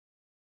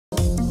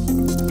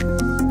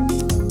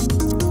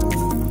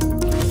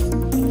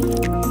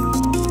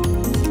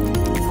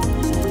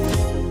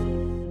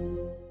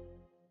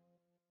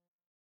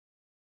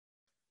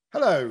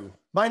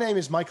My name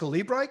is Michael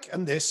Liebreich,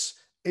 and this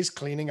is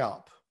Cleaning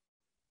Up.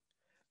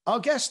 Our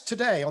guest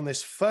today on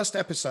this first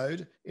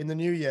episode in the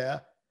new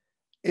year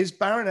is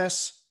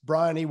Baroness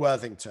Bryony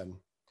Worthington.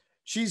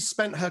 She's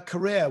spent her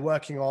career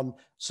working on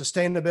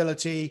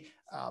sustainability,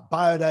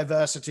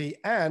 biodiversity,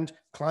 and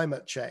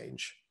climate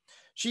change.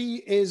 She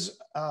is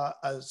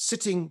a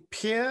sitting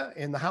peer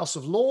in the House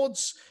of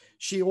Lords.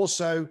 She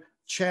also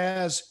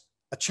chairs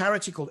a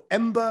charity called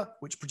Ember,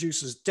 which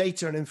produces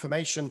data and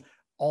information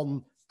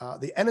on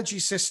the energy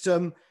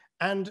system,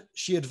 and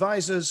she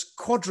advises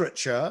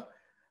Quadrature,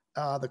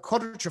 the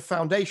Quadrature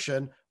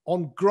Foundation,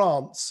 on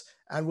grants,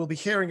 and we'll be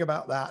hearing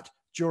about that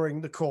during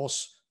the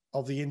course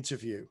of the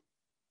interview.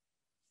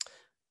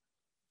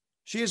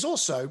 She is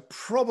also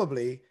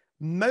probably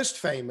most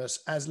famous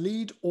as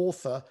lead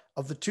author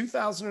of the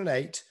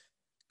 2008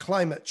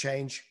 Climate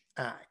Change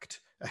Act,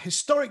 a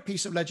historic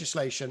piece of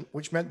legislation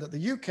which meant that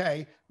the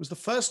UK was the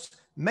first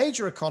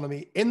major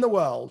economy in the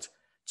world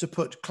to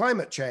put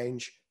climate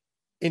change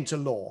into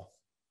law.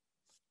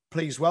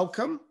 Please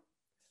welcome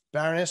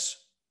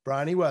Baroness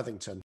Bryony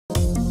Worthington.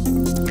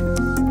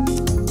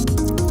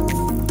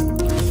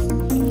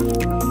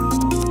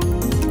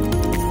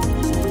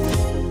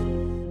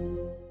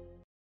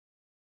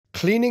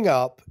 Cleaning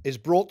Up is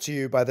brought to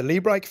you by the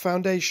Liebreich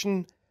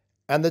Foundation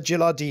and the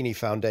Gilardini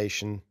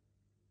Foundation.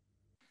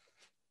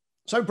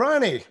 So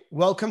Bryony,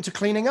 welcome to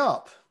Cleaning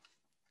Up.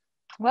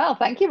 Well,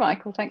 thank you,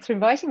 Michael. Thanks for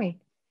inviting me.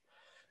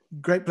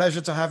 Great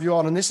pleasure to have you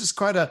on. And this is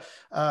quite a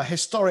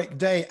historic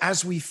day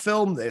as we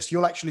film this.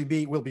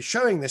 We'll be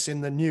showing this in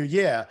the new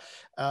year.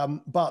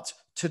 But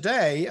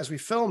today, as we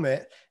film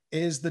it,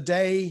 is the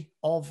day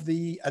of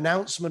the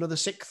announcement of the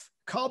 6th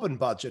carbon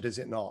budget, is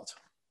it not?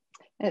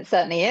 It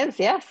certainly is,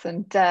 yes.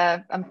 And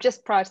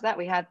just prior to that,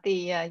 we had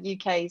the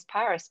UK's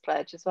Paris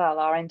pledge as well.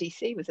 Our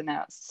NDC was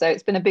announced. So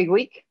it's been a big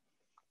week.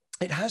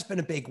 It has been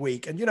a big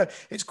week. And,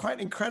 it's quite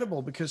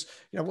incredible because,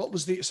 what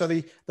was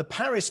the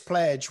Paris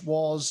pledge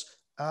was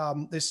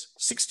this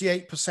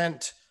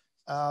 68%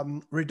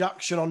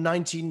 reduction on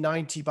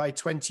 1990 by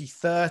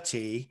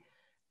 2030.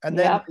 And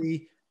then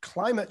the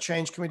Climate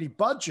Change Committee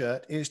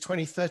budget is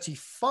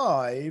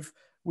 2035,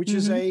 which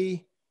is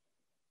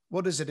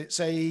what is it? It's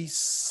a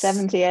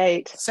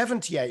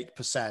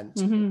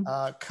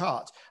 78%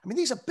 cut. I mean,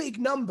 these are big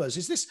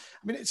numbers.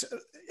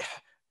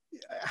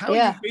 How are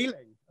you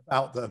feeling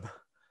about them?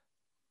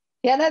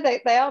 Yeah, no,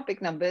 they are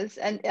big numbers.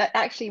 And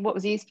actually what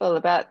was useful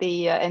about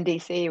the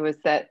NDC was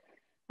that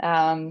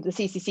the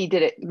CCC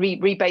did it,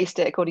 rebased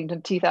it according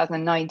to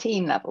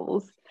 2019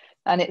 levels.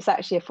 And it's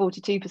actually a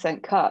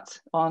 42% cut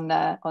on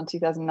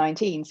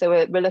 2019. So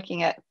we're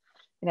looking at,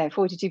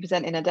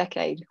 42% in a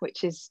decade,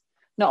 which is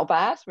not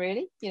bad,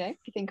 really, if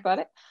you think about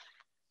it.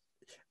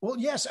 Well,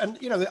 yes, and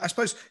I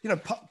suppose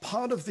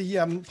part of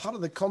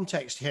the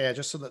context here,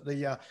 just so that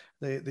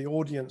the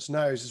audience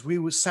knows, is we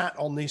were sat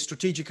on the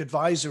strategic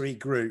advisory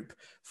group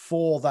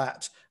for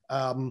that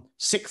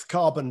 6th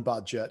carbon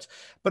budget,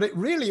 but it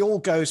really all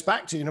goes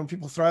back to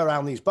people throw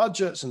around these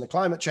budgets and the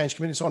Climate Change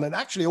Committee and so on, and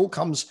actually all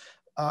comes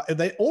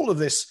all of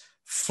this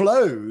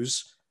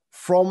flows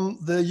from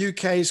the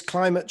UK's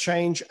Climate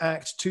Change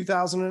Act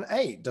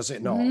 2008, does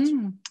it not?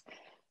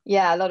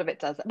 Yeah, a lot of it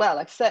does.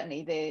 Well,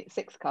 certainly the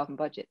 6th carbon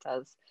budget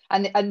does.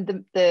 And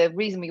the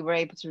reason we were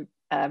able to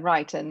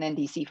write an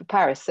NDC for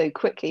Paris so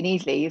quickly and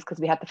easily is because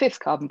we had the 5th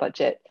carbon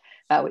budget,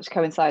 which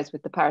coincides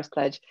with the Paris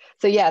pledge.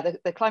 So yeah,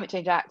 the Climate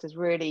Change Act has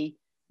really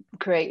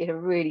created a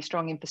really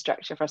strong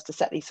infrastructure for us to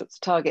set these sorts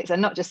of targets,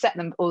 and not just set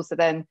them, also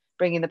then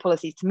bring in the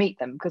policies to meet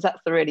them, because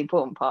that's the really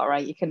important part,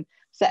 right? You can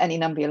set any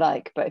number you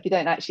like, but if you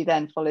don't actually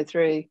then follow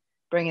through,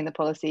 bring in the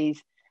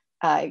policies,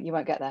 you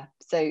won't get there.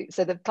 So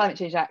the Climate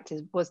Change Act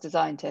was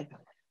designed to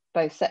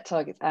both set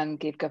targets and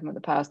give government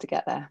the powers to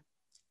get there.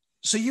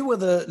 So you were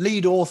the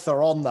lead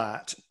author on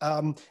that.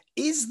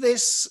 Is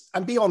this,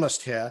 and be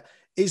honest here,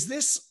 is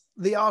this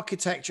the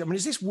architecture? I mean,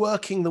 is this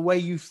working the way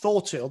you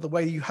thought it or the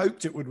way you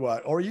hoped it would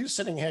work? Or are you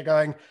sitting here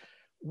going,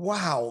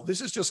 wow,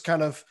 this is just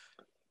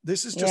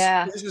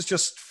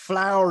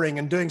flowering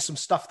and doing some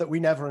stuff that we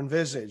never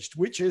envisaged?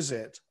 Which is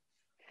it?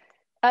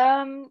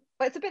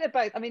 But it's a bit of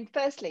both. I mean,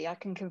 firstly, I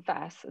can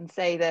confess and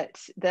say that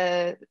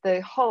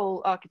the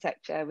whole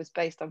architecture was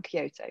based on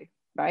Kyoto,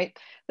 right?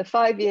 The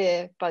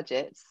 5-year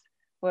budgets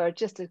were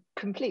just a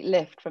complete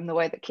lift from the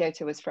way that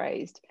Kyoto was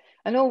phrased.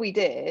 And all we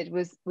did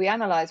was we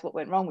analysed what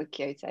went wrong with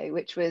Kyoto,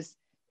 which was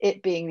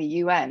it being the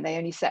UN. They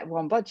only set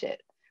one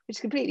budget, which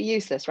is completely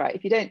useless, right?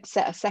 If you don't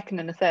set a 2nd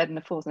and a 3rd and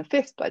a 4th and a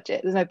 5th budget,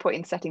 there's no point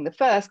in setting the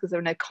 1st because there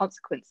are no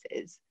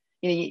consequences.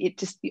 A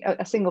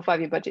single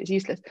 5-year budget is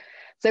useless.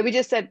 So we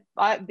just said,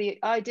 the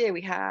idea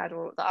we had,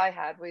 or that I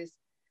had, was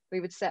we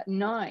would set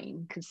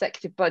 9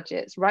 consecutive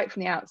budgets right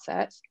from the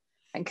outset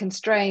and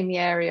constrain the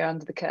area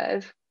under the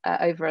curve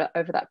over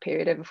that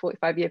period, over a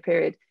 45-year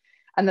period,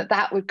 and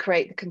that would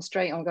create the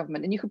constraint on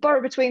government. And you could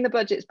borrow between the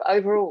budgets, but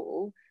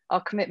overall,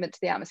 our commitment to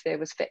the atmosphere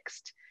was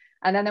fixed.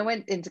 And then I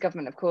went into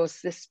government, of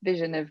course, this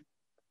vision of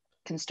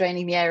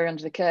constraining the area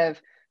under the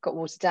curve got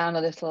watered down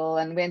a little,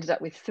 and we ended up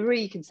with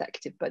 3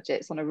 consecutive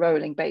budgets on a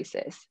rolling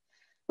basis,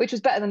 which was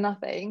better than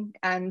nothing.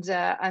 And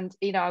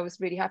I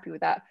was really happy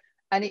with that.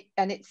 And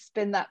it's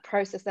been that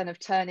process then of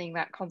turning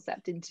that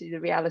concept into the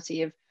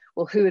reality of,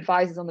 well, who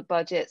advises on the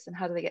budgets and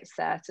how do they get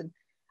set? And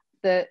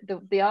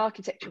the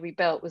architecture we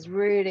built was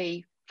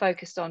really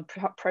focused on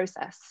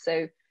process.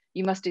 So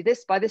you must do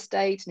this by this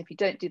date, and if you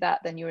don't do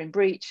that, then you're in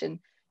breach. And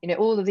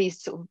all of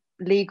these sort of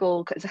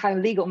legal, it's a kind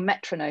of legal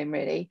metronome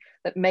really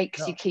that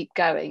makes you keep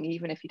going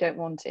even if you don't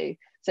want to.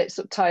 So it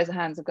sort of ties the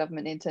hands of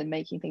government into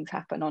making things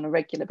happen on a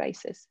regular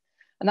basis.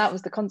 And that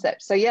was the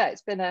concept. So yeah,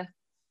 it's been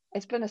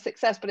a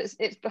success, but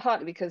it's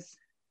partly because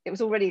it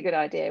was already a good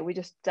idea. We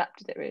just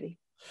adapted it really.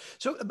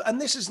 So, and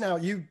this is now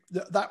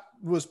that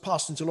was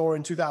passed into law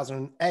in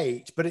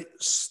 2008, but it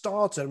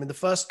started, I mean, the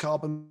first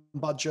carbon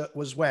budget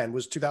was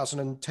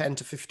 2010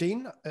 to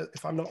 15,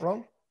 if I'm not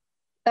wrong?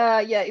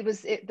 Yeah, it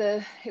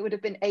would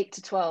have been 8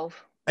 to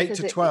 12. 8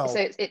 to 12.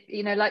 So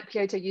it like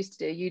Kyoto used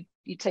to do,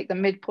 you take the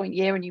midpoint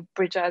year and you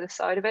bridge either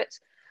side of it.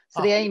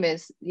 So the aim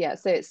is,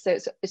 so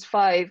it's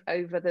 5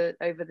 over the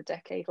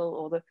decadal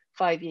or the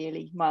 5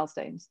 yearly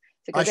milestones.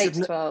 So it goes 8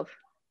 to 12.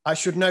 I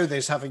should know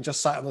this, having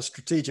just sat on the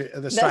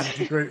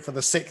strategy group for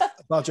the 6th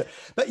budget.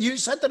 But you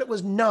said that it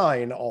was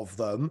 9 of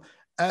them,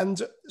 and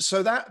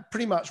so that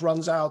pretty much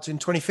runs out in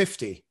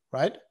 2050,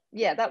 right?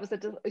 Yeah, that was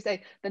the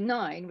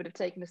 9 would have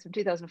taken us from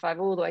 2005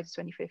 all the way to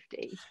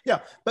 2050. Yeah,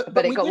 but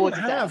we didn't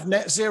have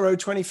net zero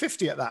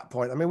 2050 at that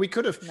point. I mean, we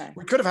could have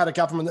had a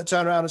government that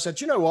turned around and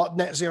said, you know what,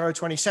 net zero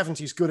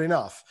 2070 is good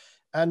enough.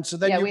 And so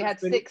then we had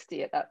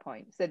 60 at that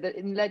point. So that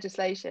in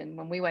legislation,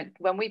 when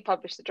we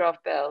published the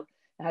draft bill,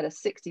 had a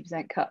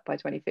 60% cut by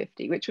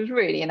 2050, which was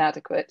really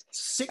inadequate.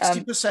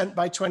 60%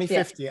 by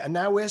 2050. And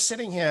now we're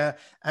sitting here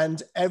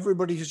and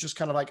everybody is just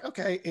kind of like,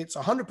 okay, it's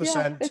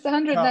 100%. It's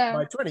 100 cut now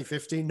by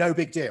 2050, no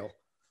big deal.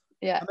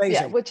 Yeah,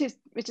 amazing. Yeah, which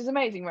is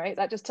amazing, right?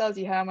 That just tells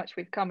you how much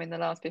we've come in the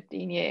last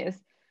 15 years.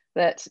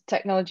 That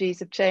technologies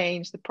have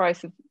changed, the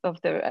price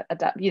of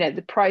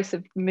the price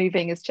of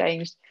moving has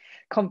changed,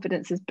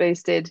 confidence is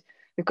boosted.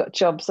 We've got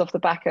jobs off the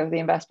back of the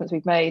investments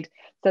we've made.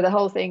 So the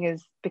whole thing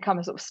has become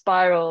a sort of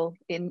spiral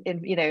in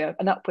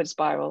an upward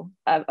spiral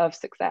of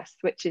success,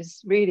 which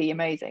is really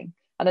amazing.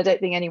 And I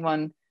don't think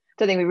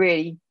we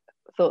really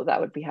thought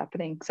that would be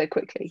happening so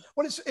quickly.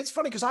 Well, it's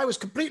funny because I was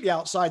completely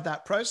outside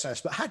that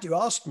process, but had you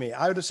asked me,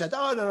 I would have said,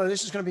 oh, no,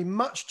 this is going to be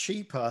much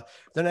cheaper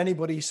than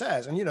anybody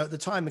says. And, at the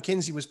time,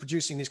 McKinsey was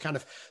producing these kind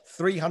of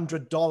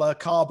 $300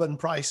 carbon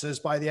prices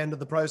by the end of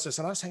the process.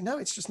 And I was saying, no,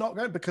 it's just not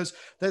going, because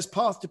there's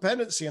path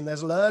dependency and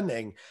there's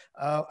learning.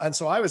 And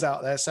so I was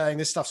out there saying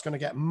this stuff's going to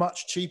get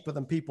much cheaper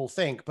than people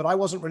think, but I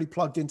wasn't really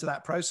plugged into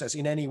that process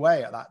in any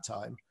way at that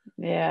time.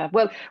 Yeah,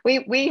 well,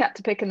 we had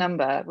to pick a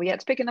number. We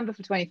had to pick a number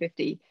for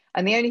 2050.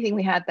 And the only thing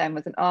we had then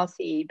was an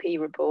RCEP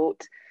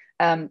report,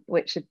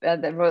 which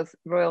the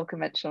Royal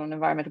Commission on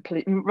Environmental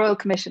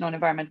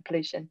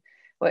Pollution,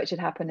 which had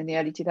happened in the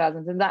early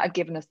 2000s, and that had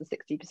given us the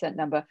 60%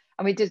 number.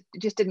 And we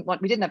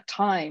didn't have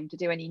time to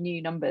do any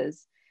new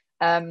numbers.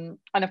 And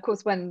of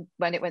course, when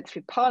it went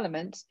through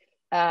Parliament,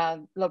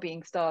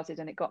 lobbying started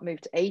and it got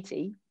moved to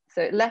 80.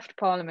 So it left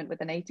Parliament with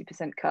an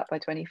 80% cut by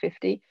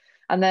 2050.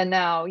 And then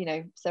now,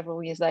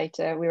 several years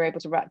later, we were able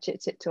to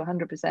ratchet it to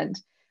 100%.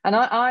 And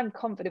I'm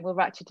confident we'll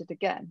ratchet it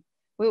again.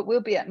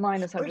 We'll be at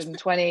minus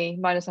 120,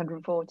 minus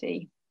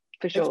 140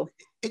 for sure.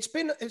 It's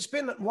been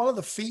one of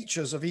the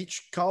features of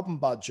each carbon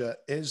budget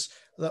is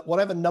that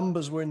whatever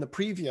numbers were in the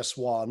previous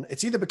one,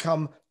 it's either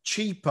become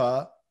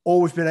cheaper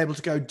or we've been able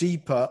to go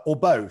deeper, or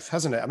both,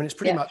 hasn't it? I mean, it's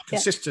pretty much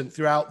consistent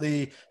throughout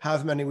the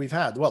however many we've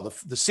had. Well, the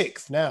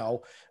 6th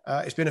now,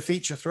 it's been a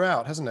feature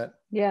throughout, hasn't it?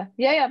 Yeah,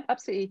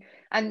 absolutely.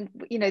 And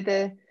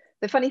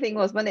the funny thing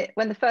was when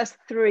the first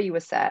 3 were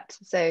set,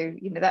 so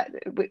that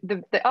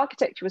the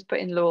architecture was put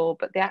in law,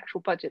 but the actual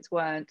budgets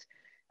weren't,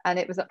 and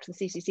it was up to the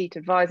CCC to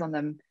advise on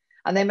them.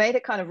 And they made a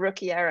kind of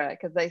rookie error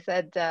because they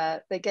said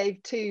they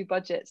gave 2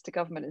 budgets to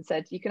government and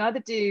said you can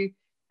either do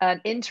an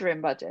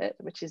interim budget,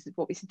 which is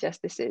what we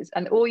suggest this is,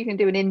 or you can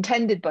do an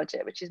intended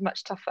budget, which is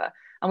much tougher.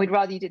 And we'd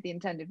rather you did the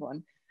intended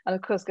one. And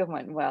of course,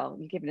 government, well,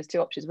 you're giving us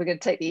 2 options. We're going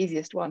to take the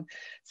easiest one.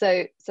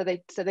 So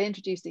they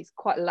introduced these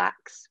quite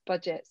lax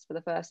budgets for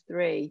the first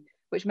 3,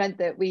 which meant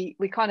that we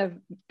kind of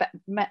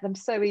met them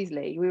so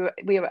easily.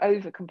 We were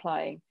over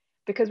complying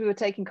because we were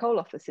taking coal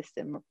off the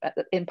system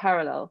in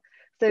parallel.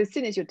 So as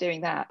soon as you're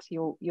doing that,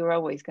 you're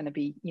always going to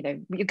be,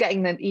 you're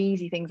getting the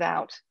easy things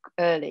out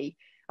early.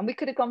 And we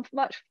could have gone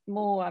much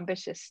more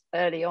ambitious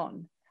early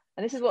on.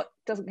 And this is what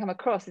doesn't come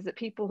across, is that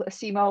people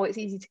assume,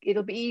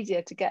 it'll be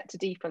easier to get to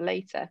deeper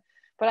later.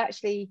 But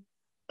actually,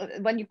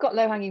 when you've got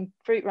low-hanging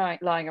fruit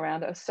lying around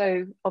that are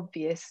so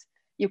obvious,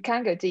 you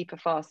can go deeper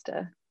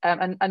faster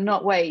and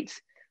not wait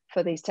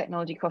for these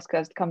technology cost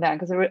curves to come down,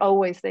 because there are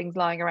always things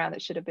lying around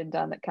that should have been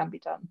done that can be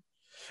done.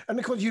 And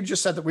of course, you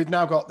just said that we've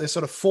now got this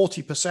sort of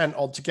 40%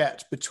 odd to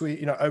get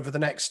between, over the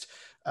next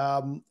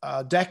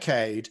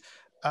decade.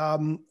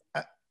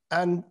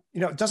 And,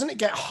 doesn't it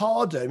get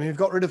harder? I mean, we've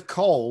got rid of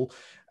coal.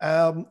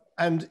 And,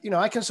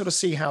 I can sort of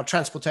see how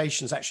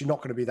transportation is actually not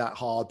going to be that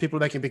hard. People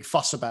are making a big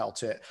fuss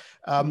about it.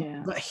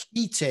 But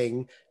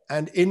heating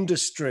and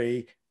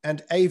industry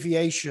and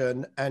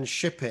aviation and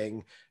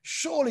shipping,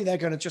 surely they're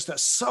going to just at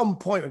some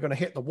point, we're going to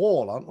hit the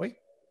wall, aren't we?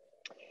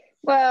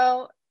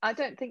 Well, I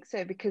don't think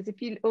so, because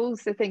if you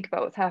also think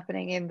about what's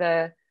happening in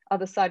the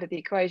other side of the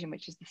equation,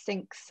 which is the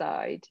sink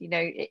side, you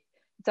know,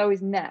 it's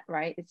always net,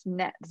 right? It's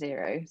net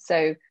zero.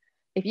 So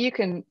if you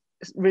can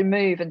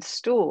remove and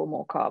store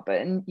more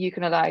carbon, you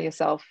can allow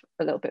yourself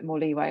a little bit more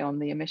leeway on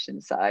the emission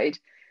side.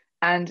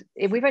 And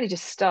we've only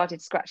just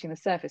started scratching the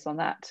surface on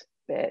that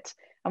bit.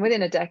 And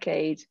within a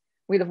decade,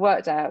 we'll have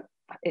worked out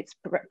it's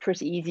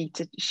pretty easy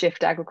to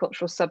shift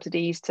agricultural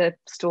subsidies to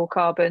store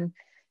carbon.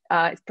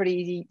 It's pretty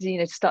easy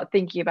to, to start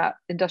thinking about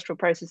industrial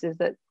processes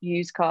that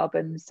use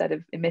carbon instead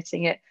of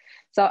emitting it.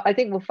 So I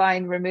think we'll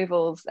find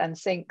removals and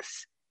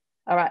sinks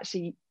are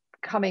actually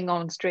coming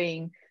on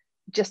stream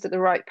just at the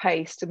right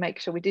pace to make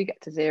sure we do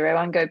get to zero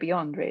and go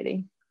beyond,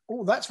 really.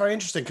 Oh, that's very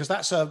interesting, because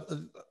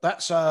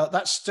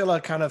that's still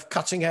a kind of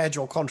cutting edge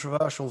or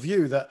controversial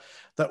view that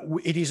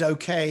it is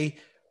okay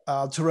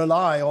to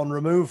rely on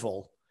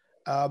removal.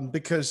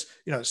 Because,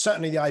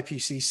 certainly the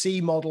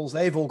IPCC models,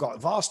 they've all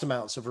got vast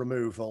amounts of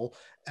removal.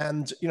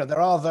 And,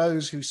 there are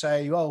those who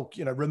say, well,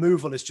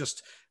 removal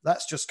is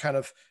that's just kind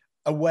of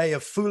a way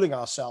of fooling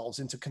ourselves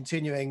into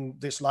continuing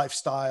this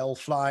lifestyle,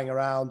 flying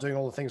around, doing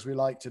all the things we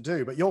like to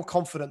do. But you're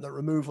confident that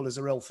removal is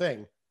a real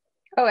thing.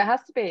 Oh, it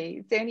has to be.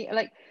 It's the only,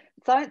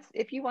 science,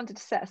 if you wanted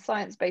to set a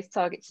science-based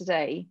target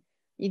today,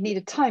 you'd need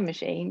a time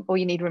machine or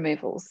you need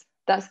removals.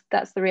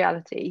 That's the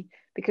reality,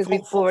 because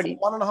we've already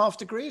for 1.5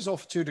 degrees or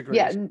for 2 degrees.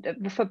 Yeah,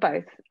 for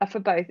both. I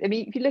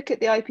mean, if you look at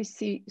the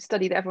IPCC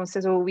study that everyone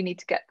says, oh, we need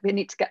to get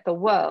the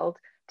world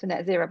to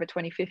net zero by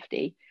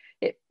 2050.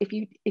 If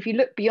you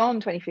look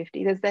beyond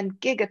 2050, there's then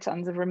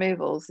gigatons of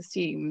removals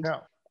assumed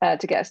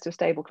to get us to a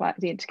stable climate,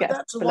 to get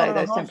us below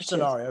those temperatures.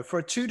 Scenario. For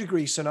a 2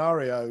 degree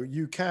scenario,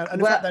 you can.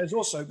 And in fact, there's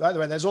also, by the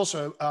way,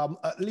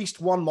 at least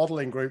one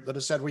modeling group that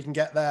has said we can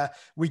get there.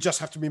 We just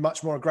have to be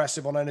much more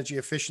aggressive on energy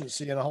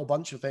efficiency and a whole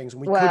bunch of things,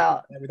 and we could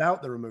get there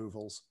without the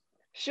removals.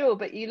 Sure,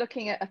 but you're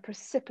looking at a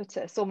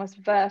precipitous, almost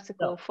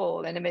vertical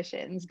fall in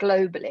emissions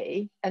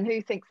globally, and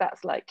who thinks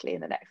that's likely in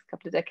the next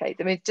couple of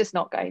decades? I mean, it's just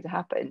not going to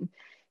happen.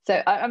 So,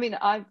 I mean,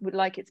 I would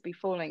like it to be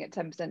falling at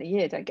 10% a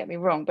year, don't get me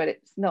wrong, but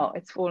it's not.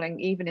 It's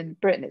falling, even in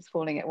Britain, it's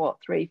falling at what,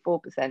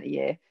 3-4% a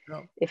year,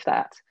 if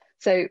that.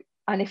 So,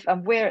 and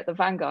we're at the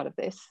vanguard of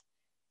this,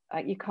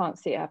 you can't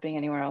see it happening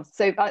anywhere else.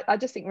 So I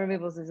just think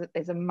removals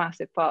is a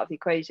massive part of the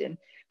equation.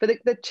 But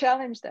the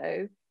challenge,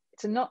 though,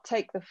 to not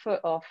take the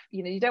foot off,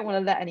 you don't want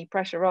to let any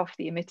pressure off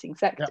the emitting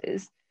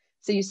sectors.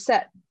 So you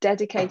set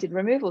dedicated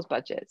removals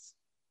budgets.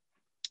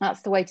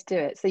 That's the way to do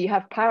it. So you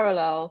have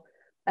parallel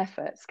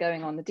efforts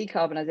going on, the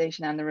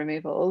decarbonisation and the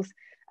removals,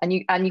 and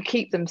you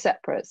keep them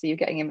separate, so you're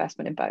getting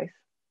investment in both.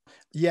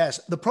 Yes,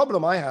 the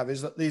problem I have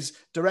is that these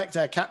direct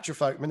air capture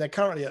folk, I mean, they're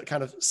currently at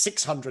kind of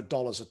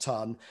 $600 a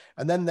ton,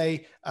 and then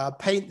they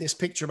paint this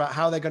picture about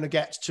how they're going to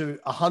get to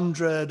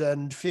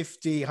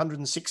 150,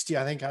 160.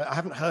 I think I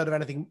haven't heard of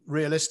anything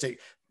realistic,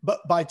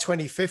 but by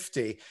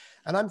 2050,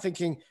 and I'm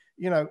thinking,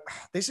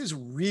 this is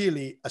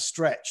really a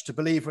stretch to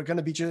believe we're going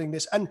to be doing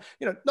this, and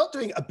not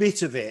doing a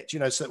bit of it,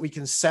 so that we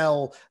can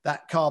sell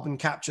that carbon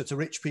capture to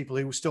rich people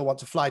who still want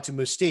to fly to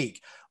Mustique.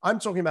 I'm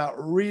talking about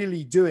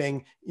really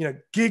doing,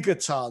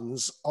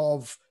 gigatons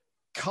of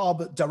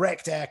carbon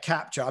direct air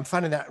capture. I'm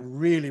finding that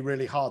really,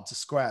 really hard to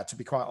square, to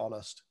be quite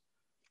honest.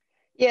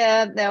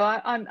 Yeah, no,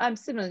 I'm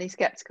similarly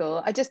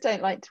skeptical. I just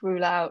don't like to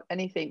rule out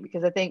anything,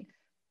 because I think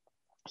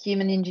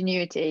human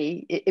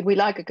ingenuity, we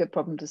like a good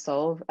problem to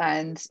solve,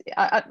 and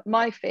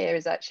my fear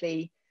is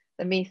actually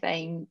the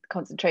methane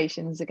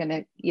concentrations are going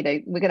to,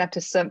 we're going to have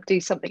to do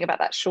something about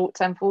that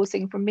short-term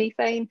forcing from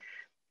methane,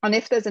 and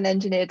if there's an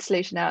engineered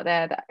solution out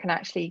there that can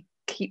actually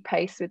keep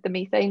pace with the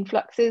methane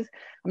fluxes,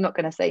 I'm not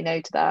going to say no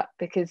to that,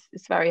 because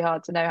it's very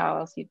hard to know how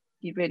else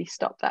you'd really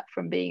stop that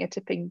from being a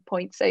tipping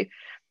point. So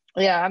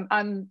yeah,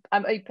 I'm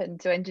open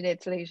to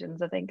engineered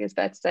solutions, I think is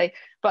fair to say.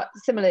 But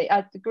similarly,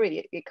 I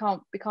agree, it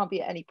can't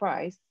be at any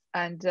price,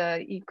 and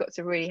you've got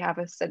to really have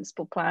a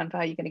sensible plan for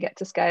how you're going to get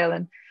to scale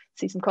and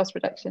see some cost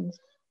reductions.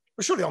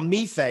 Well, surely on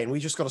methane, we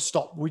just got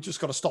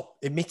to stop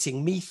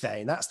emitting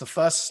methane. That's the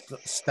first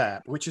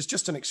step, which is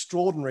just an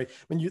extraordinary.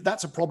 I mean,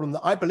 that's a problem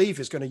that I believe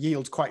is going to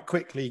yield quite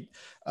quickly,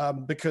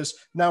 because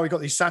now we've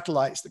got these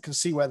satellites that can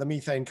see where the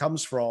methane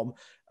comes from.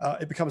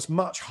 It becomes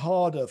much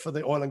harder for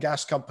the oil and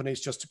gas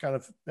companies just to kind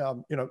of,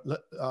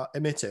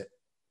 emit it.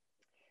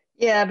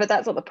 Yeah, but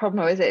that's not the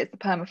problem, is it? It's the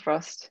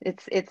permafrost.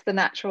 It's the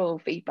natural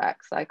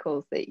feedback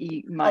cycles that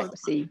you might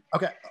see.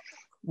 Okay.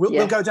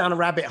 We'll go down a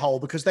rabbit hole,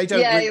 because they don't.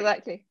 Yeah,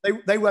 exactly.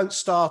 They won't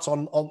start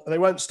on a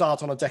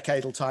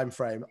decadal time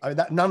frame. I mean,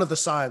 that none of the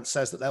science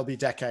says that they'll be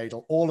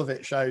decadal. All of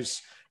it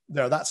shows,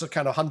 that's a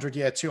kind of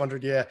 100-year,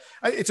 200-year.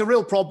 It's a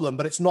real problem,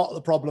 but it's not the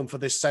problem for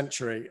this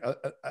century.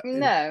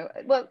 No,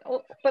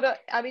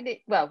 I mean,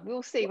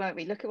 we'll see, won't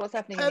we? Look at what's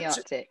happening in the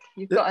Arctic.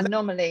 You've got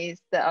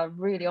anomalies that are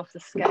really off the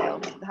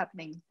scale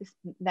happening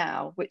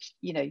now, which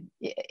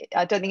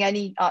I don't think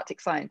any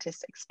Arctic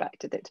scientist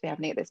expected it to be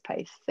happening at this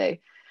pace. So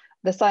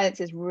the science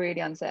is really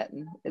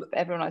uncertain.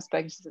 Everyone I've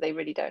spoken to, they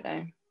really don't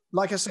know.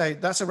 like I say,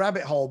 that's a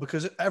rabbit hole,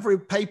 because every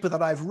paper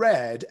that I've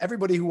read,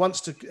 everybody who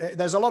wants to,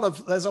 there's a lot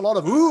of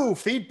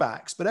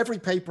feedbacks, but every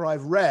paper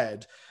I've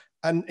read,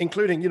 and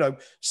including,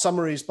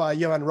 summaries by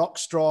Johan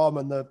Rockstrom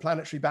and the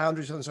planetary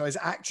boundaries and so, is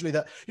actually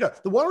that,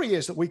 the worry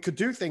is that we could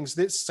do things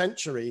this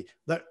century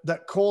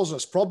that cause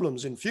us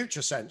problems in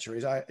future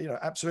centuries.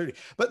 Absolutely.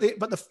 But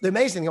the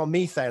amazing thing on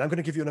methane, I'm going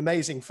to give you an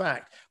amazing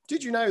fact.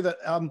 Did you know that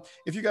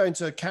if you go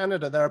into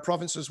Canada, there are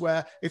provinces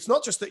where it's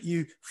not just that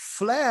you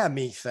flare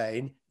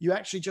methane, you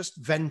actually just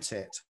vent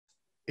it.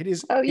 It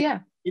is. Oh, yeah.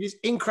 It is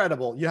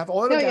incredible. You have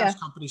oil and gas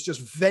companies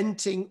just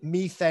venting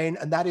methane,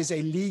 and that is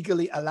a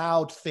legally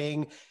allowed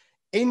thing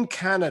in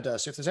Canada.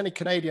 So if there's any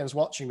Canadians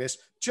watching this,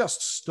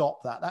 just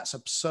stop that. That's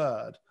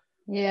absurd.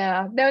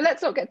 Yeah, no,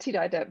 let's not get too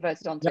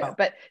diverted onto it.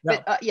 But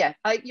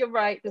you're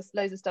right. There's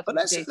loads of stuff. But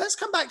let's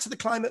come back to the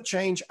Climate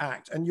Change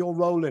Act and your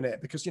role in it,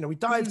 because we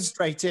dived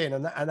straight in,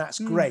 and that's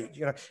great.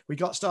 We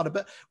got started.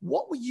 But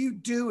what were you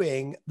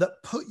doing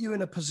that put you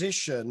in a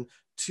position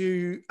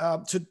to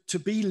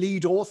be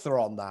lead author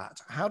on that?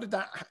 How did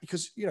that?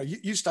 Because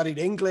you studied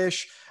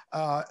English.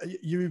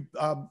 You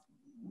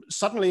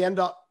suddenly end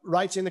up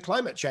writing the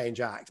Climate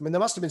Change Act. I mean, there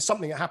must have been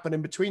something that happened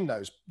in between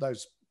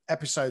those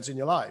episodes in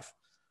your life.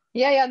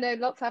 Yeah, no,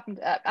 lots happened.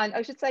 And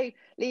I should say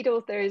lead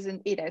author it's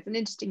an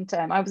interesting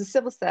term. I was a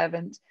civil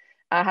servant.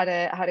 I had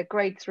a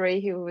grade 3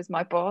 who was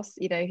my boss,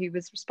 who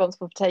was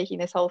responsible for taking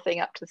this whole thing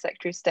up to the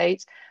Secretary of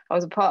State. I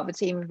was a part of a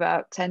team of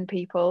about 10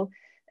 people.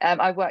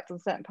 I worked on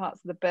certain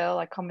parts of the bill.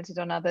 I commented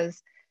on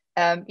others.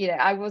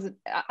 I wasn't,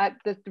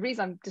 the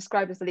reason I'm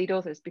described as the lead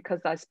author is because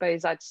I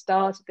suppose I'd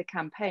started the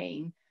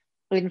campaign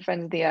in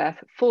Friends of the Earth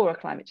for a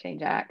Climate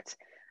Change Act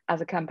as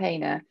a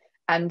campaigner,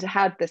 and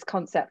had this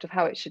concept of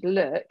how it should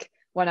look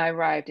when I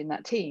arrived in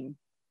that team,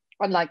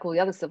 unlike all the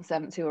other civil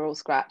servants who are all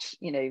scratch,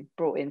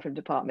 brought in from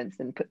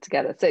departments and put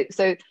together.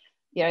 So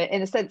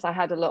in a sense, I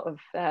had a lot of,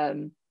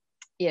 I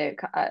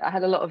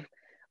had a lot of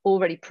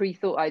already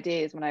pre-thought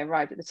ideas when I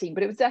arrived at the team,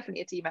 but it was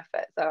definitely a team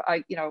effort. So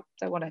I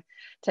don't want to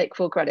take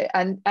full credit.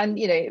 And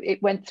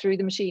it went through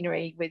the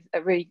machinery with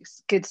a really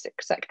good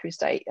Secretary of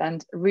State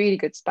and really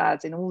good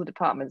SPADs in all the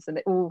departments, and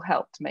it all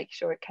helped to make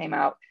sure it came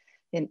out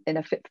in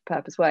a fit for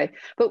purpose way.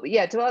 But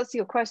yeah, to answer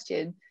your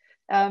question,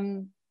 I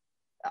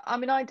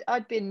mean,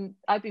 I'd been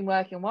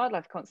working on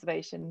wildlife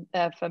conservation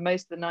for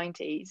most of the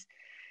 90s,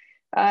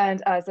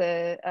 and as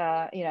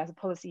a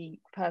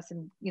policy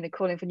person,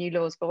 calling for new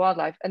laws for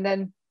wildlife. And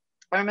then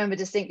I remember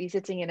distinctly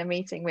sitting in a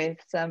meeting with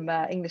some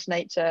English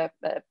nature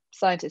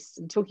scientists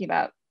and talking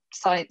about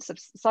sites of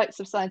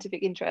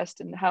scientific interest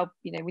and how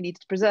we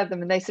needed to preserve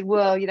them. And they said,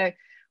 well,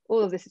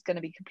 all of this is going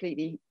to be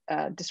completely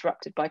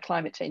disrupted by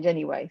climate change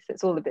anyway, so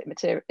it's all a bit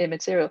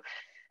immaterial.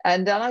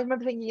 And I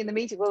remember thinking in the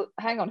meeting, well,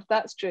 hang on, if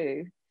that's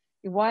true,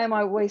 why am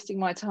I wasting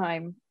my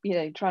time,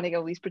 trying to get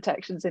all these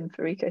protections in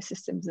for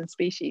ecosystems and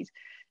species?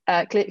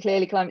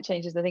 Clearly, climate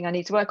change is the thing I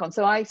need to work on.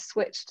 So I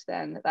switched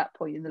then at that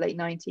point in the late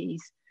 90s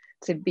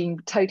to being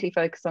totally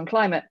focused on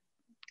climate.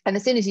 And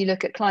as soon as you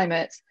look at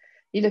climate,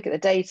 you look at the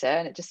data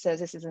and it just says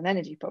this is an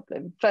energy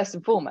problem. First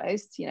and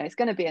foremost, it's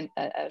going to be an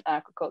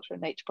agriculture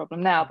and nature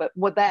problem now,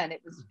 but then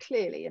it was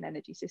clearly an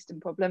energy system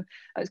problem.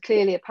 It was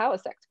clearly a power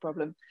sector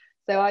problem.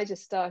 So I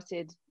just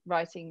started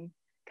writing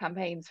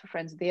campaigns for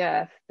Friends of the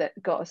Earth that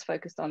got us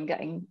focused on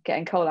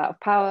getting coal out of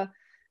power,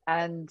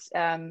 and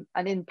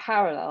in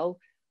parallel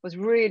was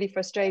really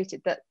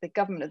frustrated that the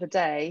government of the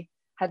day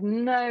had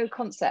no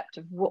concept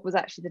of what was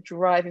actually the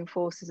driving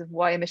forces of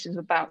why emissions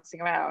were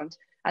bouncing around,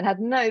 and had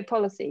no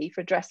policy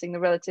for addressing the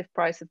relative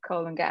price of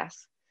coal and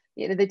gas.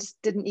 They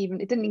just didn't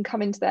even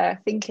come into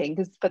their thinking,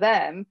 because for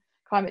them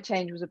climate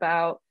change was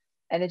about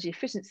energy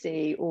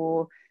efficiency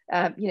or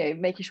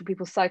making sure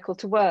people cycle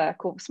to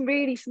work, or some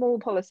really small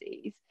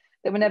policies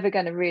that were never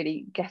going to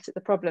really get at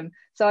the problem.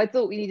 So I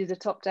thought we needed a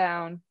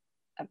top-down,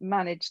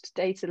 managed,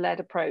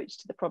 data-led approach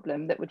to the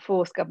problem that would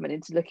force government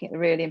into looking at the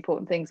really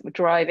important things that were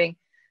driving,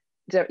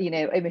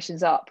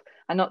 emissions up,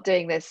 and not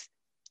doing this,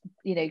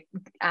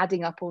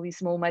 adding up all these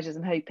small measures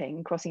and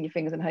hoping, crossing your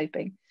fingers and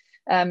hoping.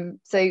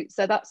 So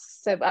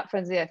at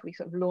Friends of the Earth, we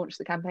sort of launched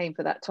the campaign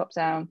for that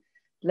top-down,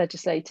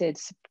 legislated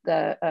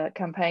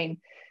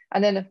campaign,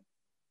 and then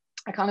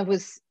I kind of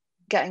was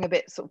getting a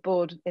bit sort of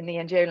bored in the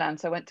NGO land,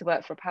 so I went to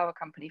work for a power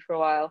company for a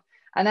while.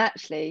 And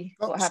actually,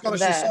 what happened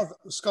there?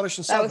 Scottish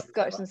and Southern. That was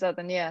Scottish and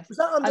Southern, yes. Was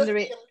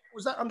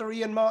that under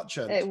Ian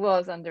Marchant? It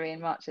was under Ian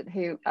Marchant,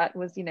 who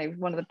was,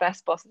 one of the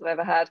best bosses I've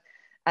ever had,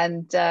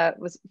 and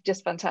was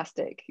just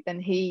fantastic.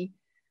 And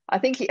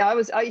I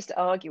used to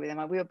argue with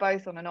him. We were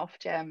both on an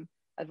Ofgem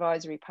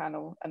advisory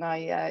panel, and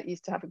I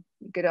used to have a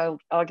good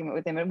old argument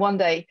with him. And one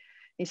day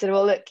he said,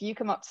 "Well, look, you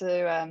come up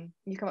to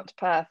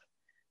Perth,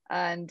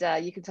 and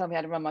you can tell me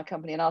how to run my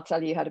company, and I'll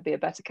tell you how to be a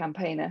better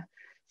campaigner."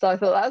 So I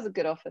thought that was a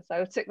good offer. So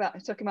I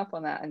took him up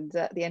on that. And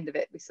at the end of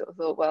it, we sort of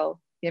thought, well,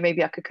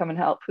 maybe I could come and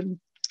help. And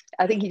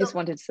I think he just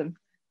wanted some.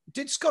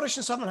 Did Scottish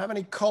and Southern have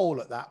any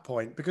coal at that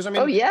point? Because I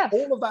mean,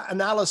 all of that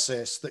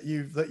analysis that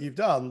you've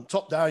done,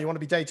 top down, you want to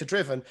be data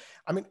driven.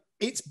 I mean,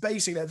 it's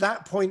basically at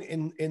that point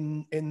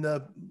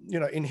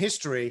in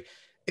history,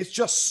 it's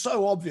just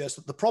so obvious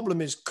that the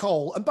problem is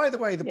coal. And by the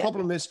way, the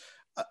problem is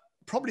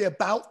probably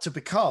about to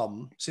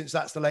become, since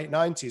that's the late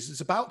 90s,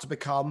 it's about to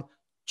become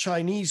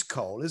Chinese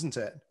coal, isn't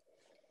it?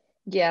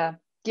 Yeah.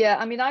 Yeah,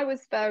 I mean, I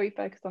was very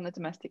focused on the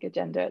domestic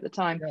agenda at the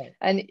time,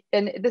 and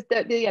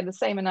the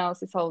same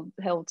analysis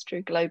holds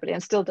true globally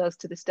and still does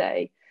to this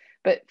day.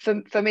 But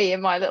for me, in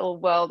my little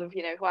world of,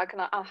 you know, how can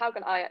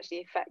I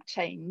actually affect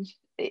change?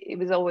 It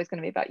was always going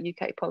to be about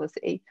UK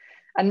policy,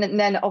 and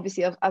then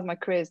obviously as my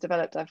career has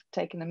developed, I've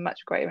taken a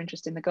much greater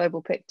interest in the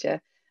global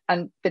picture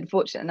and been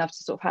fortunate enough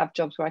to sort of have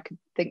jobs where I could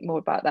think more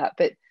about that.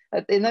 But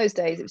in those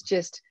days,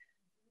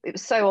 it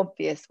was so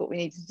obvious what we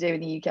needed to do in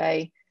the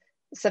UK.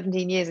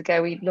 17 years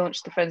ago, we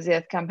launched the Friends of the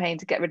Earth campaign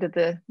to get rid of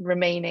the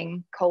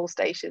remaining coal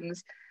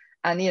stations.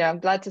 And, you know,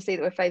 I'm glad to see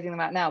that we're phasing them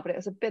out now, but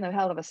it's been a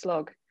hell of a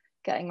slog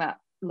getting that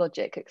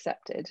logic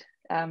accepted.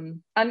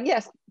 And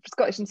yes,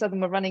 Scottish and Southern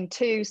were running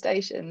 2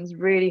 stations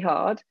really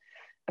hard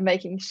and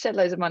making shed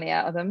loads of money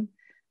out of them.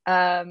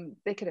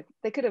 They could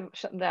have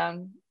shut them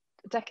down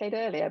a decade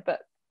earlier,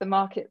 but the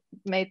market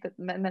meant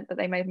that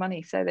they made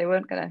money, so they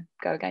weren't going to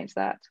go against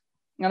that.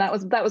 And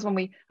that was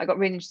when I got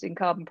really interested in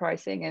carbon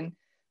pricing and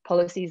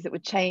policies that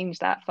would change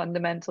that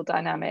fundamental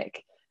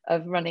dynamic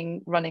of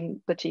running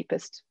the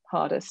cheapest,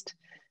 hardest,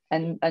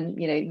 and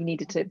you know, you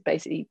needed to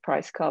basically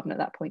price carbon at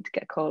that point to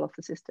get coal off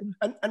the system.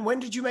 And when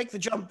did you make the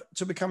jump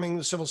to becoming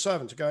the civil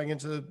servant, to going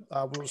into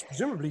what was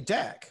presumably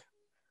DEC?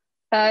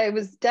 It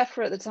was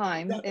DEFRA at the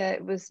time.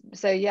 It was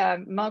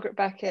Margaret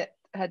Beckett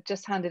had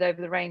just handed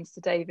over the reins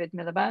to David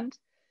Miliband.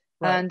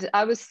 Right. And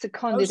I was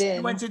seconded in.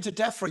 You went into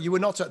DEFRA. You were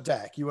not at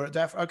DEC. You were at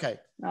DEFRA. Okay.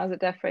 I was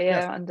at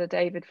DEFRA, under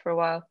David for a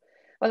while.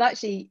 Well,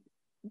 actually,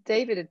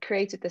 David had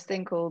created this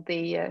thing called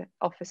the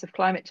Office of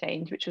Climate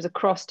Change, which was a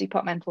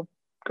cross-departmental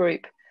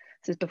group.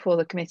 This is before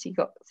the committee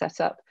got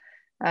set up.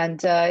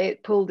 And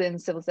it pulled in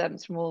civil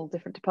servants from all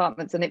different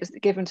departments, and it was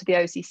given to the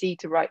OCC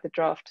to write the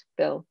draft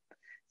bill.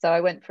 So I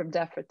went from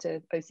DEFRA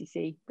to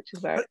OCC, which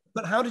is where...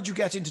 But how did you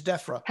get into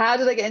DEFRA? How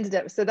did I get into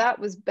DEFRA? So that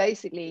was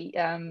basically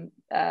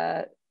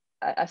a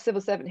civil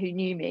servant who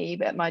knew me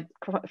at my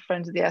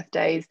Friends of the Earth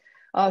days,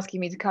 asking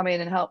me to come in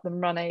and help them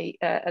run a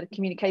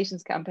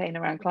communications campaign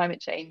around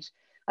climate change.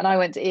 And I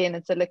went to Ian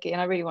and said, look,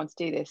 Ian, I really want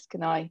to do this.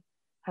 Can I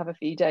have a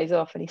few days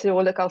off? And he said,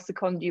 well, look, I'll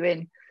second you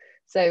in.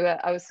 So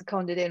I was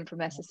seconded in from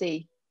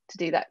SSE to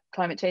do that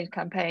climate change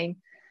campaign.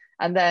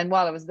 And then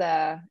while I was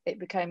there, it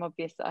became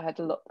obvious that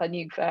I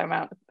knew a fair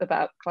amount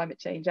about Climate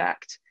Change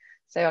Act.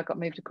 So I got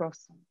moved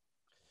across.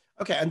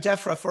 Okay, and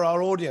DEFRA for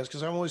our audience,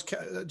 because I'm always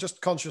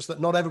just conscious that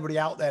not everybody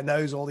out there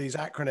knows all these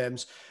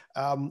acronyms,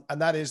 and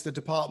that is the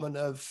Department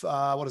of,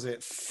 what is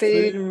it?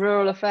 Food and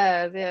Rural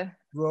Affairs, yeah.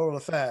 Rural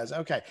Affairs,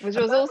 okay. Which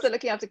was also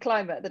looking after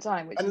climate at the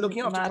time. Which and is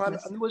looking after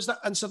madness. Climate,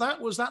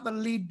 and was that the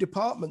lead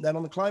department then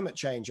on the Climate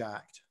Change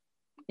Act?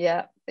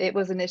 Yeah, it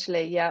was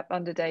initially,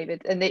 under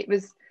David. And it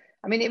was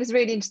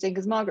really interesting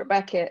because Margaret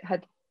Beckett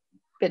had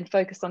been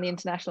focused on the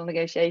international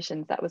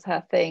negotiations. That was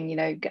her thing, you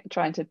know,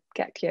 trying to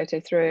get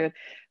Kyoto through,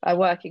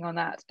 working on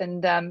that.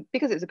 And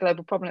because it was a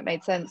global problem, it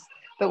made sense.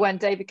 But when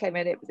David came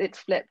in, it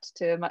flipped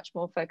to a much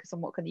more focus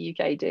on what can the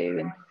UK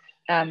do.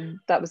 And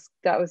that was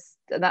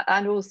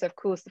and also, of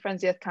course, the Friends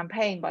of the Earth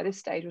campaign by this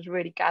stage was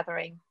really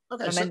gathering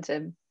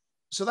momentum.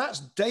 So that's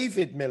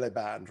David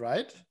Miliband,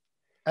 right?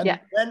 And yeah.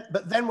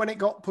 Then when it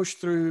got pushed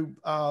through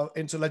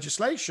into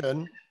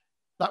legislation,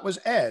 that was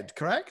Ed,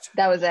 correct?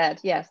 That was Ed,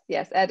 yes.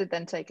 Ed had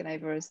then taken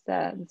over as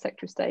the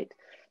Secretary of State.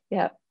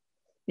 Yeah,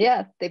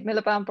 the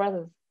Miliband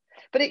brothers.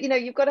 But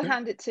you've got to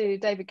hand it to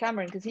David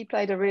Cameron because he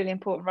played a really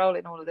important role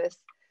in all of this.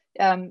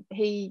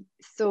 He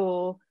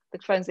saw the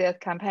Friends of the Earth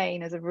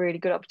campaign as a really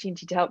good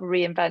opportunity to help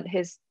reinvent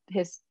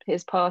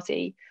his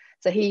party.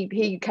 So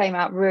he came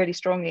out really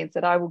strongly and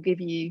said, I will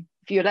give you,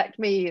 if you elect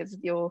me as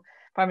your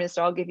Prime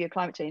Minister, I'll give you a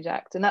Climate Change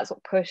Act. And that's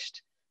what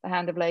pushed the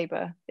hand of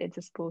Labour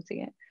into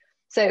supporting it.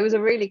 So it was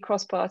a really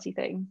cross-party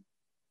thing.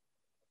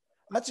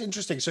 That's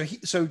interesting.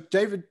 So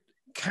David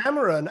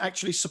Cameron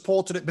actually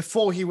supported it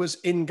before he was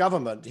in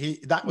government.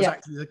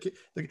 Actually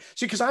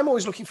see, because I'm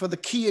always looking for the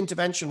key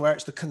intervention where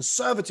it's the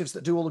Conservatives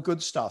that do all the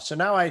good stuff. So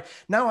now I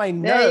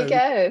know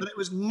that it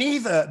was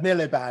neither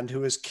Miliband who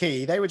was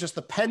key. They were just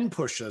the pen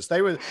pushers.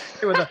 They were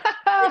the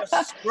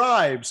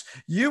scribes.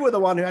 You were the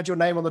one who had your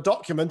name on the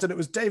document, and it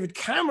was David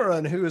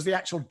Cameron who was the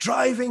actual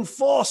driving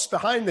force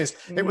behind this.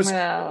 It was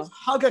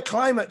Hug a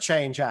Climate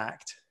Change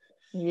Act.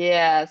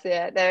 Yes,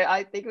 no,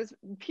 I think it was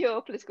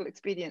pure political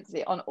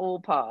expediency on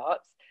all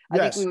parts. I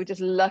think we were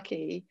just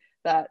lucky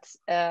that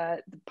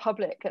the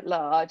public at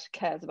large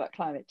cares about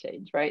climate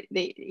change, right?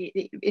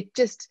 The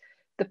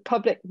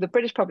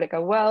British public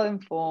are well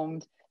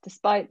informed,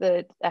 despite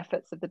the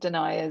efforts of the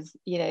deniers.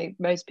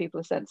 Most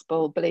people are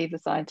sensible, believe the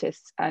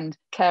scientists, and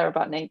care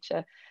about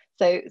nature.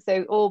 So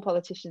all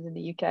politicians in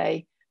the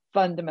UK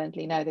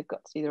fundamentally know they've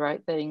got to do the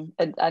right thing,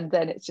 and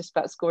then it's just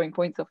about scoring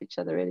points off each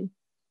other, really.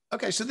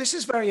 Okay, so this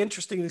is very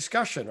interesting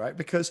discussion, right?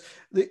 Because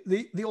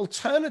the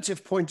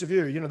alternative point of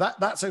view,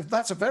 that's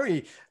a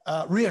very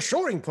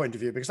reassuring point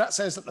of view, because that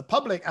says that the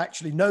public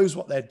actually knows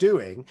what they're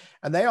doing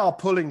and they are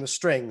pulling the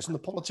strings, and the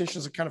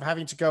politicians are kind of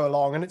having to go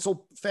along, and it's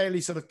all fairly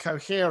sort of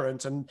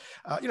coherent. And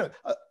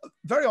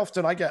very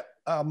often I get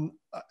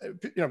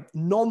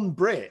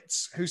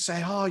non-Brits who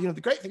say, oh,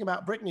 the great thing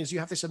about Britain is you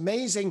have this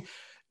amazing,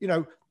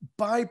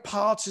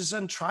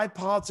 bipartisan,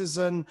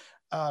 tripartisan,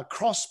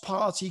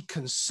 cross-party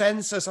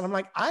consensus. And I'm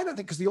like, I don't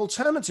think, because the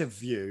alternative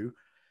view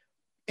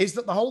is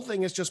that the whole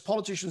thing is just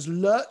politicians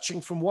lurching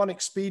from one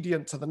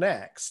expedient to the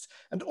next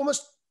and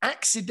almost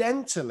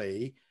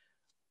accidentally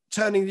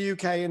turning the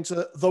UK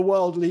into the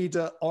world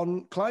leader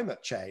on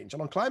climate change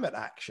and on climate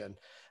action.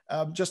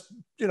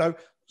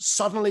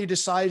 Suddenly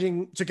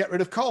deciding to get rid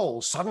of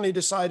coal, suddenly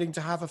deciding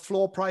to have a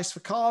floor price for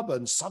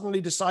carbon,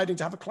 suddenly deciding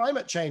to have a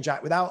climate change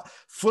act without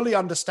fully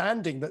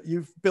understanding that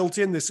you've built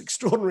in this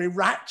extraordinary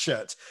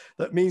ratchet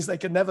that means they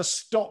can never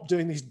stop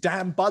doing these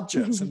damn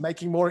budgets and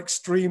making more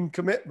extreme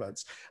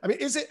commitments. I mean,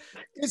 is it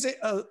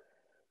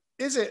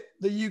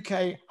the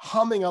UK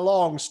humming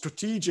along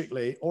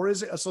strategically, or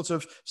is it a sort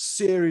of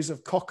series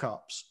of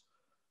cock-ups?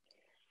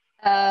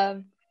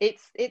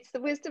 It's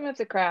the wisdom of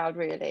the crowd,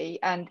 really,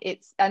 and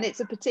it's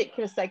a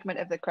particular segment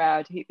of the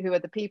crowd who are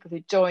the people who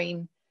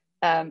join,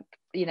 Friends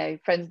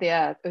of the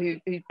Earth,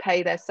 who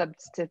pay their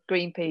subs to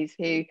Greenpeace,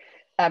 who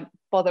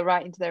bother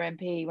writing to their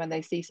MP when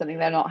they see something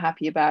they're not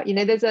happy about.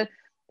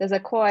 There's a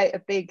quite a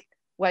big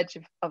wedge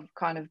of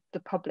kind of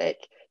the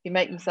public who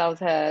make themselves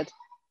heard,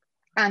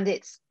 and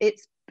it's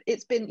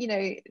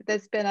been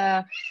there's been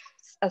a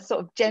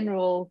sort of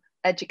general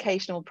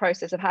educational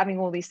process of having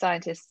all these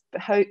scientists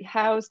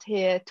housed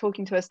here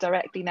talking to us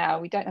directly now.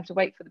 We don't have to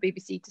wait for the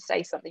BBC to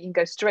say something. You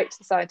can go straight to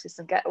the scientists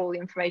and get all the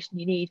information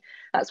you need.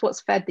 That's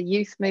what's fed the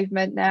youth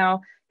movement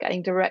now,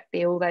 getting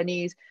directly all their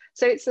news.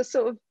 So it's a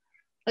sort of,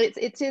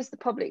 it is the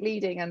public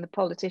leading and the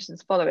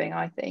politicians following,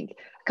 I think,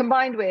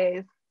 combined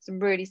with some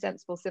really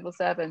sensible civil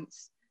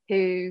servants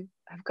who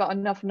have got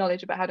enough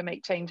knowledge about how to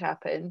make change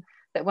happen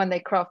that when they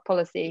craft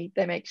policy,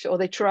 they make sure, or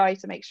they try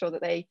to make sure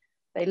that they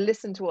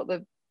listen to what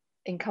the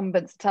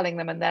incumbents telling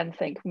them and then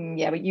think,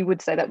 yeah, but you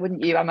would say that,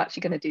 wouldn't you? I'm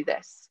actually going to do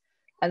this.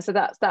 And so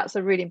that's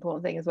a really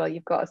important thing as well.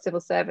 You've got a civil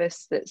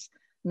service that's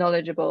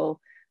knowledgeable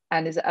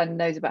and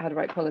knows about how to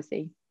write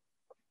policy.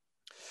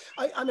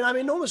 I'm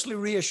enormously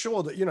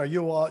reassured that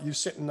you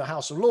sit in the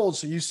House of Lords,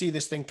 so you see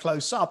this thing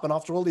close up, and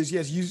after all these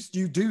years,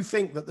 you do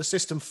think that the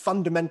system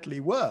fundamentally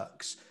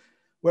works.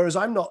 Whereas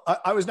I'm not.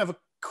 I was never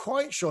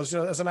quite sure,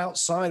 as an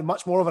outsider,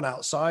 much more of an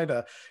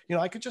outsider,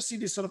 I could just see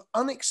these sort of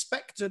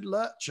unexpected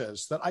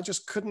lurchers that I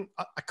just can't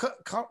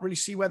really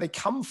see where they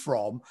come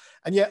from,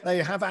 and yet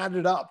they have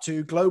added up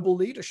to global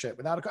leadership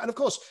and of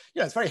course,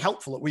 it's very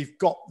helpful that we've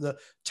got the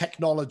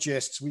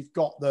technologists, we've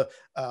got the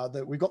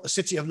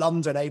City of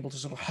London able to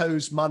sort of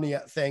hose money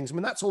at things. I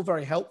mean, that's all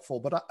very helpful,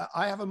 but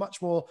I have a much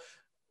more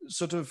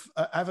sort of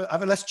I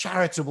have a less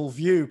charitable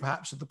view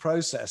perhaps of the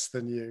process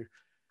than you.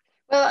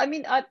 Well, I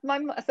mean, I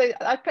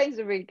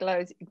painted a really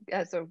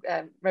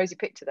rosy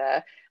picture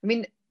there. I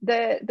mean,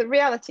 the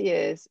reality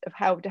is of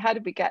how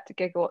did we get to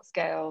gigawatt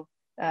scale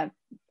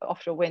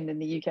offshore wind in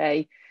the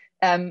UK?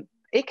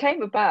 It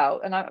came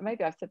about, and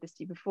maybe I've said this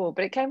to you before,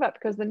 but it came about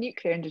because the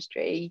nuclear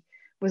industry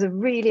was a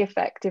really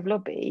effective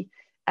lobby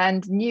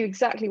and knew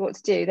exactly what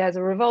to do. There's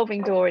a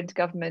revolving door into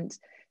government.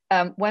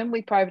 When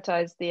we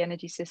privatised the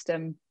energy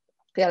system,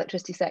 the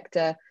electricity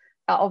sector,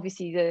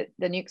 obviously the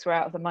nukes were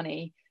out of the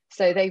money.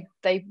 So they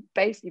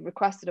basically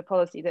requested a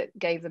policy that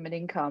gave them an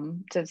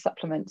income to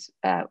supplement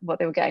what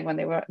they were getting when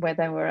they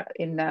were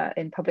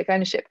in public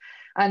ownership,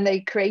 and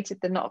they created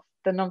the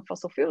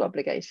non-fossil fuel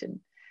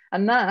obligation,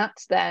 and that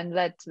then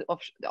led to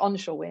the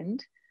onshore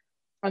wind,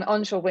 and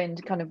onshore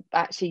wind kind of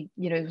actually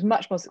was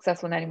much more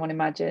successful than anyone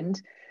imagined.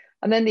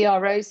 And then the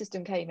RO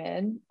system came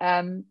in,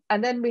 and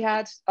then we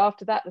had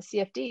after that the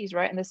CFDs,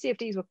 right? And the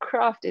CFDs were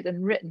crafted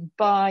and written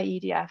by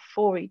EDF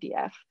for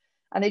EDF,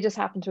 and they just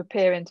happened to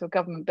appear into a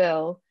government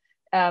bill.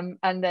 And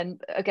then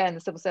again, the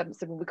civil servants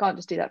said, well, we can't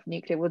just do that for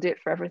nuclear, we'll do it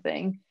for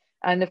everything.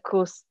 And of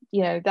course,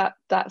 that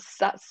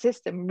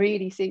system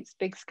really suits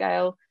big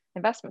scale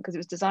investment because it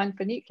was designed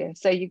for nuclear.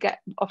 So you get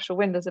offshore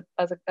wind as a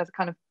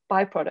kind of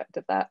byproduct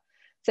of that.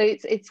 So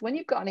it's when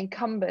you've got an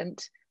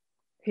incumbent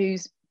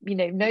who's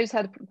knows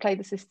how to play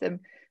the system,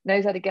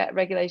 knows how to get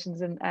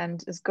regulations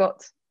and has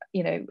got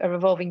a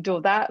revolving door,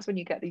 that's when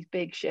you get these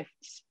big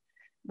shifts.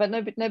 But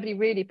nobody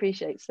really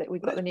appreciates that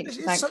we've got the nukes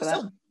to thank for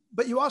that.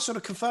 But you are sort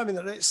of confirming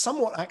that it's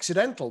somewhat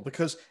accidental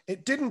because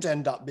it didn't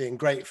end up being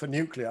great for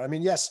nuclear. I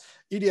mean, yes,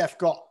 EDF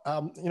got,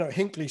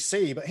 Hinkley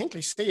C, but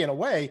Hinkley C in a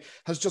way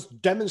has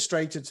just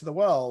demonstrated to the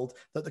world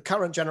that the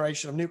current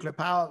generation of nuclear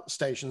power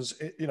stations,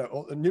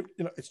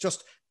 it's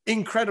just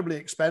incredibly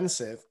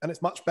expensive, and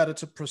it's much better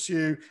to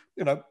pursue,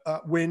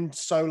 wind,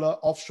 solar,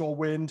 offshore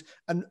wind,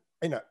 and,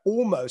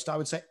 almost, I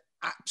would say,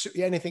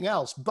 absolutely anything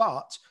else,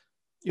 but,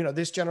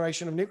 this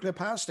generation of nuclear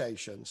power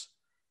stations.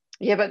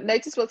 Yeah, but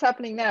notice what's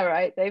happening now,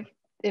 right? They've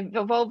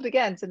evolved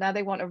again. So now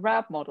they want a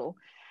RAB model.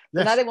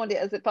 So now Yes. they want it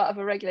as a part of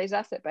a regulated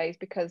asset base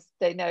because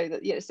they know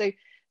that, you know, so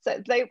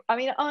they, I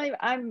mean,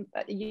 I'm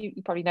you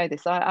probably know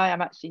this. I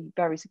am actually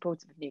very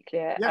supportive of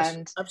nuclear, Yes,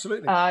 and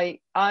absolutely.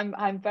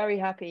 I'm very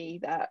happy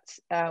that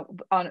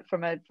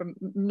from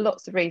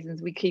lots of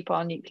reasons we keep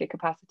our nuclear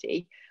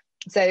capacity.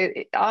 So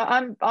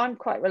I'm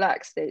quite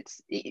relaxed.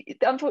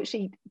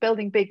 Unfortunately,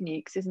 building big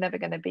nukes is never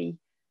going to be,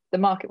 the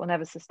market will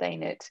never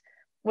sustain it.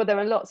 Well, there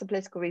are lots of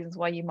political reasons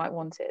why you might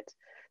want it.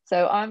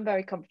 So I'm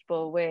very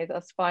comfortable with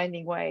us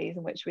finding ways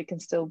in which we can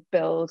still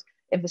build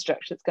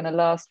infrastructure that's going to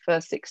last for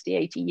 60,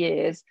 80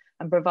 years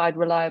and provide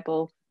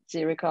reliable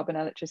zero carbon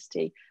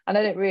electricity. And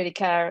I don't really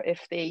care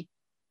if the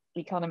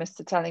economists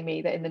are telling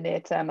me that in the near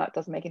term that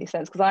doesn't make any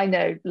sense, because I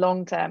know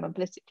long term and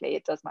politically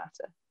it does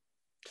matter.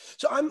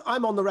 So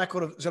I'm on the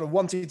record of sort of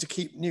wanting to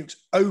keep nukes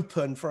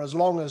open for as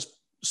long as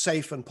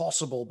safe and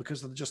possible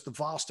because of just the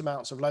vast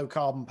amounts of low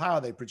carbon power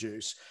they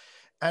produce,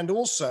 and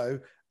also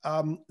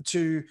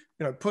to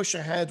push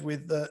ahead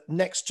with the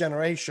next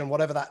generation,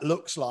 whatever that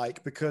looks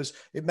like, because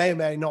it may or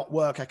may not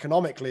work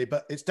economically,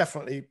 but it's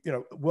definitely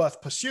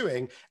worth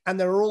pursuing. And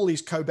there are all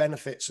these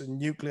co-benefits in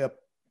nuclear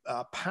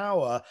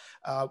power.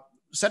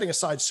 Setting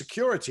aside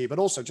security, but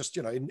also just,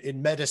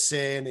 in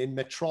medicine, in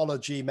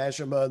metrology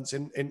measurements,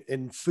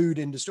 in food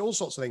industry, all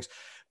sorts of things.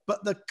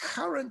 But the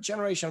current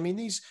generation, I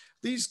mean,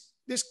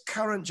 this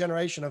current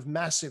generation of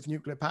massive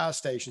nuclear power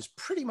stations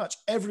pretty much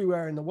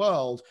everywhere in the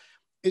world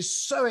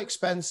is so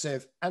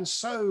expensive and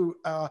so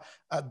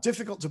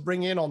difficult to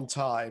bring in on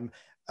time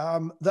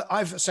that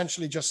I've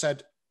essentially just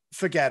said,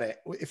 forget it.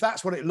 If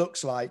that's what it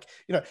looks like,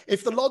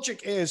 if the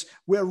logic is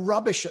we're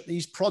rubbish at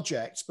these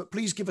projects, but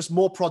please give us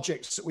more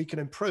projects that we can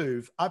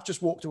improve, I've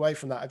just walked away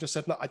from that. I've just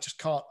said, no, I just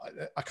can't,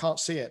 I can't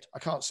see it. I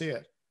can't see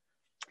it.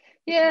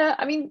 Yeah,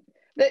 I mean,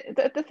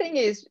 the thing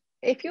is,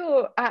 if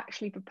you're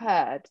actually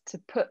prepared to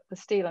put the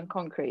steel and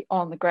concrete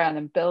on the ground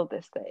and build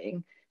this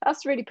thing,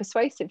 that's really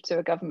persuasive to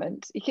a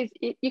government, because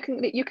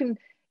you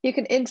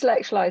can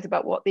intellectualize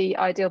about what the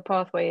ideal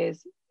pathway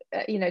is,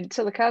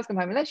 until the cows come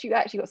home. Unless you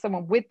actually got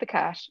someone with the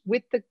cash,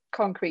 with the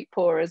concrete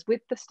pourers,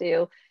 with the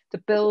steel to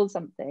build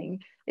something,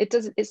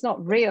 it's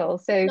not real.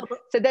 So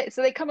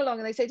they come along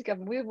and they say to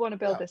government, we want to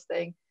build this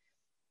thing.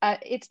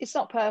 It's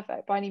not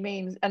perfect by any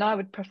means, and I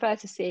would prefer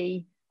to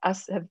see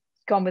us have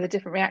gone with a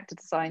different reactor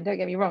design. Don't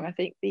get me wrong. I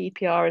think the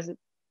EPR is,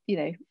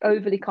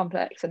 overly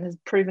complex and has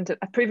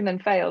proven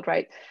and failed.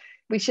 Right,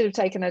 we should have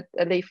taken a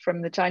leaf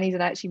from the Chinese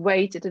and actually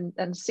waited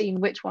and seen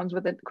which ones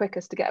were the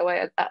quickest to get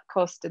away at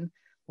cost, and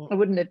it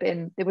wouldn't have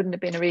been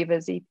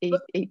Areva's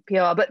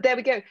EPR. But there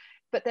we go.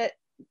 But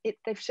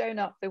they've shown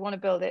up. They want to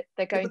build it.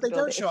 They're going to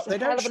build it. It's a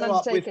hell of an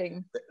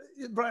undertaking.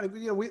 Brian,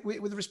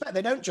 with respect,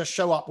 they don't just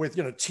show up with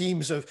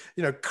teams of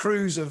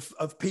crews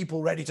of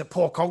people ready to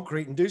pour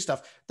concrete and do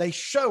stuff. They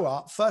show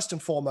up first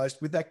and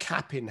foremost with their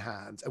cap in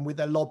hand and with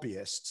their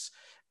lobbyists,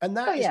 and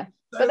that is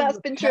but that's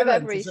been true of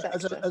every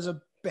sector. As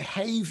a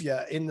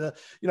behavior in the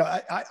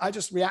I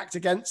just react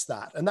against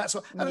that, and that's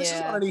what, and this is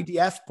not an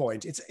EDF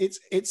point.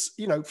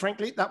 It's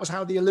frankly, that was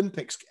how the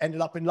Olympics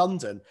ended up in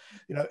London.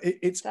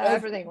 It's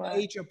every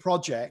major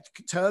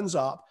project turns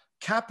up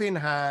cap in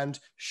hand,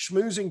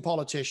 schmoozing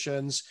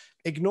politicians,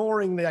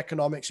 ignoring the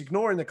economics,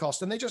 ignoring the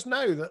cost, and they just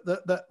know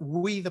that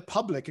we, the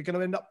public, are going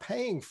to end up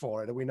paying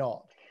for it, are we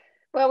not?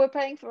 Well, we're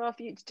paying for our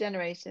future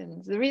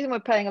generations. The reason we're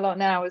paying a lot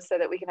now is so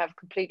that we can have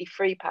completely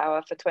free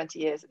power for 20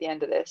 years at the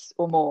end of this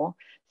or more.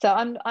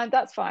 So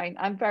that's fine.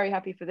 I'm very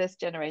happy for this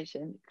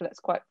generation, that's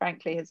quite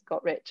frankly has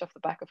got rich off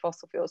the back of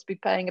fossil fuels, to be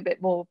paying a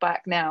bit more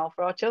back now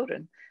for our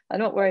children. I'm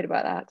not worried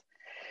about that.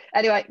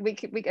 Anyway, we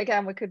could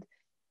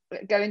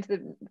go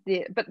into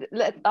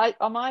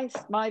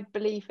my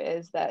belief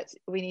is that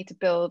we need to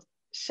build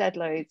shed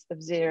loads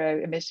of zero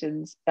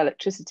emissions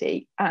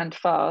electricity, and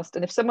fast.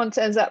 And if someone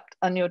turns up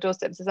on your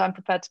doorstep and says, I'm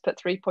prepared to put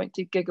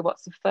 3.2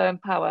 gigawatts of firm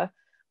power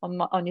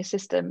on your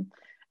system,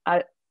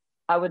 I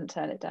wouldn't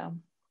turn it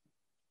down.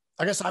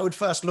 I guess I would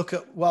first look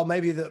at, well,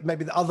 maybe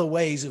the other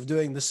ways of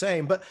doing the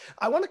same. But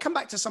I want to come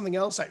back to something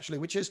else, actually,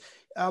 which is,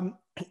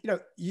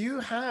 you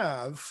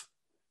have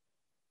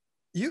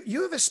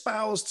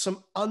espoused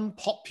some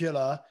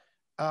unpopular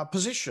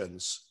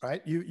positions,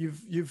 right?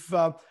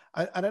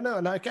 I don't know,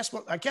 and I guess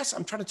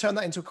I'm trying to turn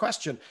that into a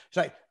question. It's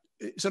like,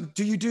 so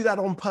do you do that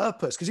on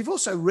purpose? Because you've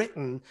also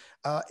written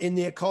in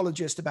The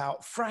Ecologist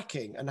about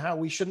fracking and how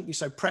we shouldn't be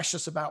so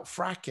precious about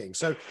fracking.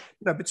 So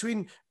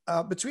between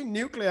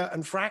nuclear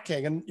and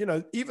fracking, and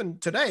even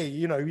today,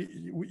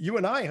 you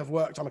and I have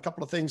worked on a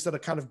couple of things that are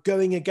kind of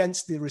going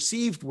against the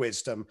received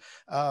wisdom,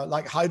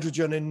 like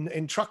hydrogen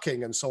in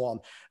trucking and so on.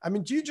 I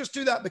mean, do you just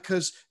do that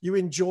because you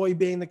enjoy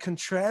being the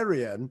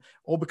contrarian,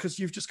 or because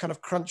you've just kind of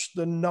crunched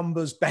the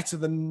numbers better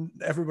than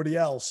everybody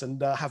else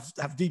and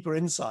have deeper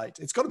insight?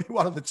 It's got to be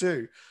one of the two.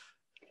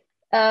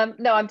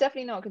 No, I'm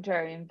definitely not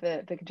contrarian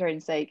for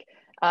contrarian's sake.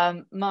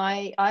 I'm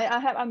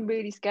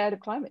really scared of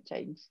climate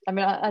change. I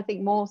mean, I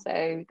think more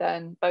so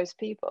than most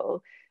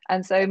people.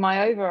 And so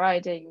my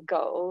overriding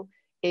goal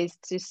is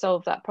to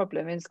solve that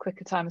problem in as quick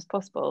a time as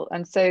possible.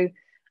 And so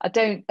I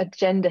don't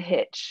agenda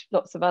hitch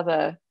lots of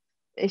other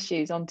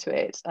issues onto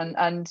it.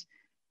 And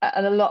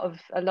and a lot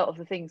of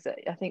the things that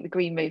I think the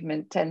green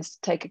movement tends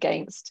to take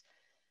against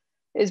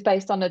is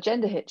based on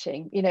agenda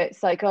hitching. You know,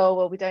 it's like, oh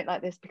well, we don't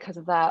like this because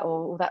of that,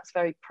 or that's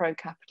very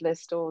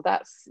pro-capitalist, or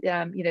that's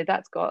you know,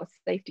 that's got a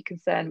safety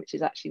concern which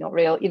is actually not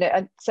real, you know.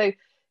 And so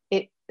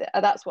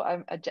that's what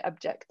I'm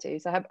object to.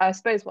 So I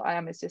suppose what I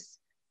am is just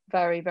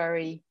very,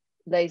 very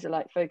laser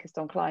like focused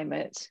on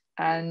climate,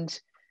 and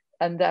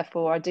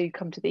therefore I do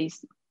come to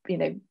these, you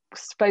know,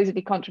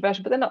 supposedly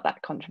controversial, but they're not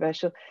that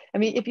controversial. I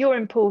mean, if you're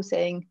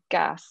importing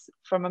gas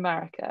from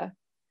America,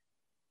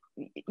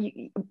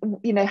 you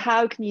know,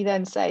 how can you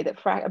then say that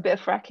a bit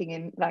of fracking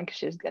in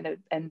Lancashire is going to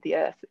end the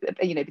earth,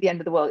 you know, the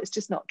end of the world? It's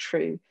just not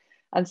true.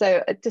 And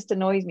so it just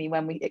annoys me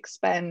when we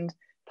expend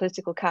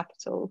political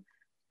capital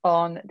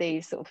on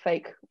these sort of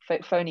fake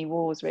phony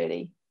wars,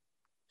 really.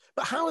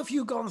 But how have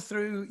you gone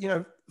through, you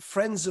know,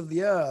 Friends of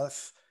the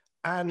Earth,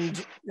 and,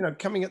 you know,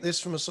 coming at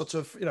this from a sort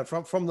of, you know,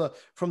 from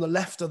the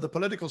left of the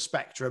political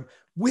spectrum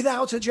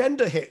without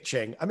agenda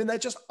hitching? I mean, there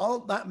just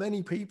aren't that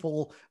many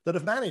people that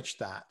have managed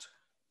that.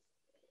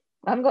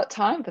 I haven't got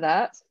time for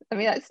that. I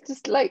mean, it's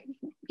just like,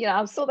 you know,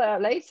 I'll sort that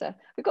out later.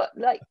 We've got,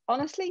 like,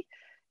 honestly,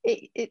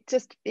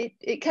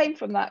 it came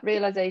from that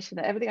realization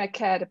that everything I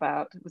cared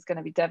about was going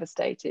to be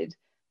devastated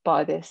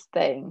by this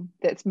thing,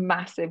 this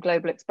massive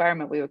global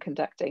experiment we were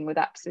conducting with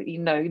absolutely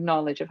no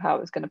knowledge of how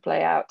it was going to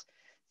play out.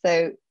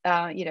 So,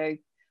 you know,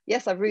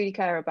 yes, I really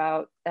care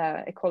about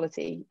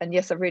equality, and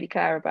yes, I really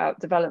care about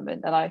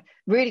development, and I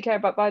really care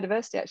about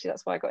biodiversity. Actually,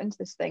 that's why I got into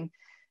this thing.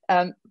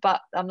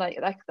 But I'm like,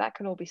 that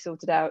can all be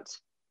sorted out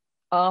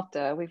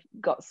after we've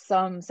got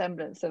some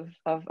semblance of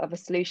a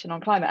solution on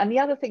climate. And the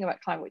other thing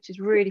about climate, which is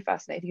really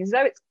fascinating, is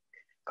though it's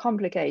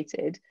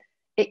complicated,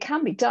 it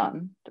can be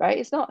done, right?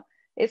 It's not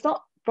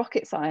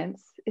rocket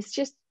science.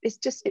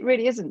 It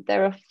really isn't.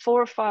 There are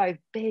 4 or 5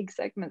 big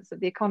segments of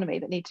the economy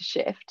that need to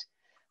shift.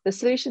 The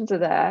solutions are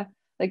there.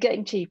 They're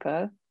getting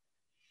cheaper.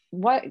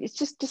 Why? It's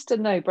just a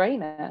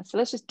no-brainer. So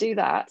let's just do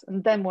that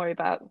and then worry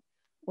about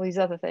all these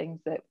other things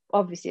that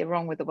obviously are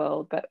wrong with the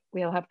world, but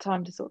we'll have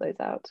time to sort those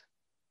out.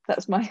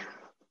 That's my...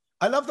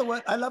 I love the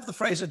word. I love the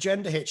phrase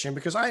agenda hitching,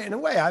 because in a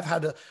way, I've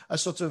had a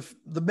sort of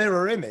the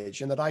mirror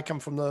image in that I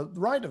come from the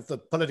right of the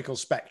political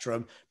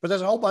spectrum, but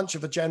there's a whole bunch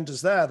of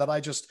agendas there that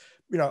I just,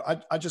 you know,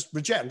 I just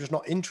reject. I'm just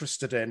not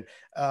interested in.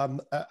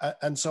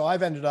 And so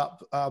I've ended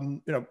up,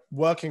 you know,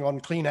 working on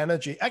clean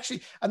energy,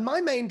 actually. And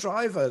my main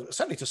driver,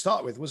 certainly to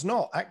start with, was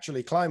not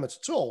actually climate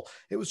at all.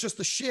 It was just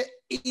the sheer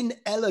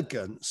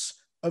inelegance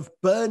of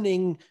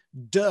burning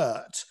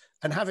dirt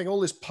and having all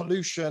this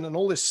pollution and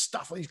all this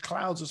stuff, all these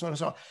clouds and so on and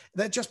so on.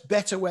 They're just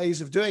better ways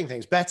of doing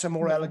things, better,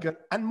 more elegant,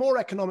 and more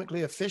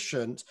economically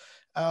efficient.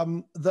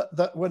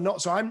 That we're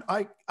not. So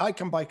I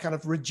come by kind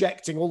of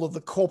rejecting all of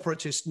the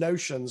corporatist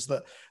notions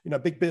that, you know,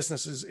 big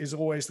business is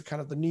always the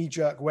kind of the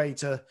knee-jerk way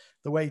to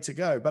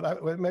go.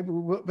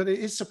 But it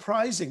is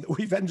surprising that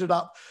we've ended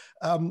up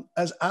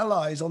as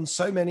allies on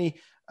so many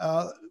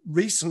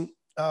recent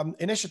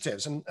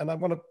initiatives, and I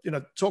want to, you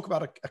know, talk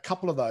about a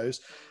couple of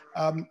those.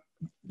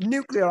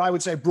 Nuclear, I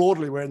would say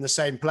broadly, we're in the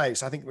same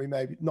place. I think we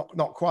may be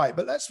not quite,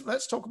 but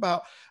let's talk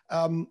about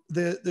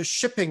the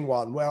shipping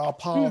one, where our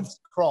paths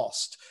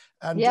crossed.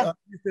 And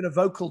you've been a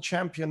vocal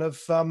champion of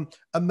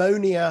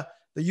ammonia,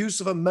 the use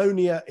of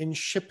ammonia in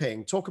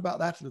shipping. Talk about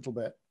that a little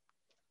bit.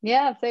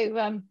 Yeah.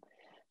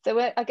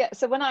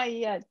 So when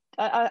I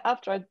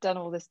after I'd done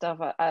all this stuff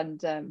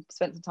and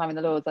spent some time in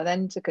the Lords, I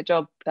then took a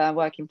job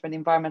working for the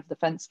Environmental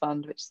Defence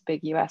Fund, which is a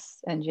big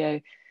US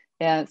NGO,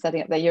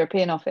 setting up their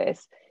European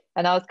office.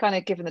 And I was kind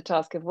of given the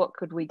task of what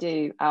could we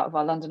do out of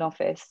our London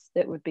office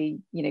that would be,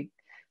 you know,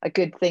 a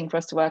good thing for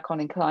us to work on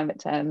in climate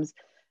terms.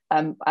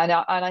 And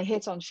I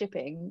hit on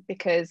shipping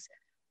because,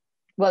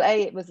 well,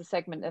 A, it was a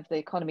segment of the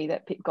economy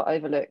that got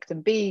overlooked,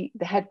 and B,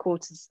 the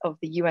headquarters of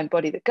the UN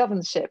body that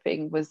governs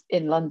shipping was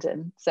in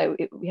London. So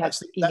we had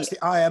that's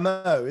the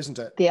IMO, isn't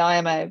it? The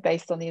IMO,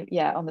 based on the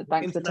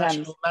banks of the Thames.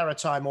 International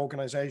Maritime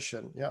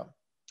Organization, yeah.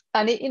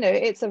 And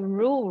it's a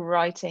rule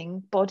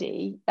writing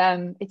body.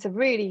 It's a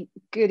really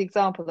good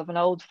example of an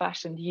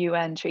old-fashioned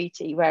UN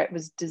treaty where it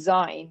was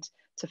designed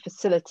to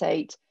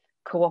facilitate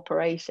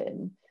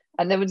cooperation,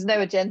 and there was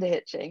no agenda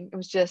hitching. It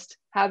was just,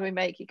 how do we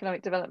make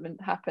economic development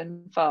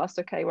happen fast?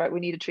 Okay, right, we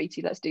need a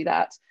treaty, let's do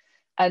that.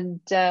 And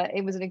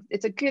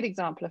it's a good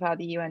example of how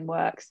the UN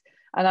works.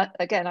 And I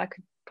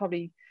could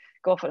probably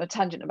go off on a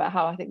tangent about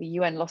how I think the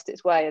UN lost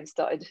its way and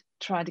started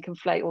trying to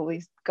conflate all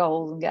these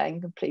goals and getting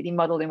completely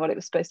muddled in what it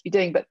was supposed to be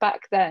doing. But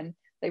back then,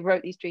 they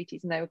wrote these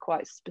treaties and they were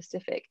quite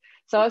specific.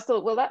 So I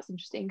thought, well, that's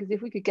interesting, because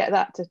if we could get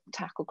that to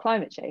tackle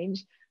climate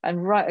change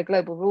and write a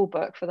global rule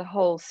book for the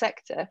whole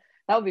sector,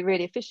 that would be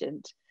really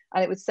efficient.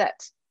 And it would set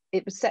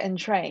in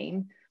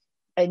train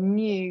a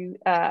new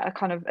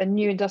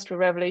industrial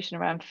revolution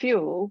around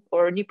fuel,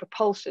 or a new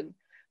propulsion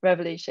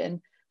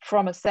revolution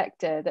from a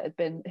sector that had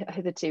been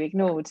hitherto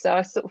ignored. So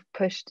I sort of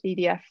pushed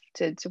EDF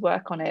to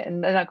work on it,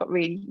 and then I got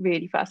really,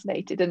 really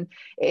fascinated. And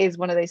it is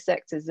one of those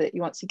sectors that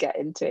once you get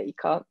into it, you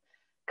can't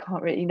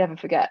really, you never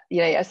forget.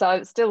 So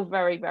I'm still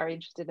very, very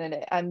interested in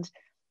it, and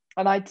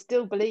I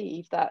still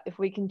believe that if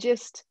we can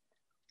just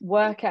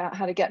work out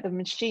how to get the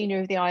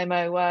machinery of the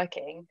IMO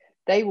working,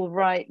 they will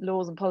write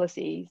laws and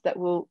policies that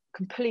will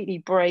completely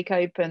break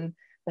open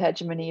the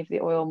hegemony of the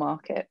oil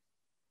market.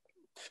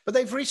 But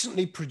they've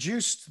recently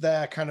produced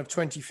their kind of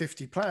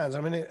 2050 plans.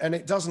 I mean, and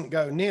it doesn't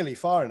go nearly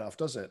far enough,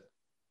 does it?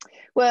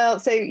 Well,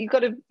 so you've got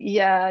to,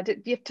 you have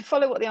to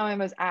follow what the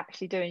IMO is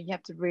actually doing. You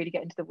have to really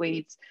get into the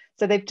weeds.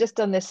 So they've just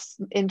done this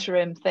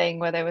interim thing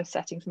where they were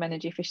setting some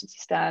energy efficiency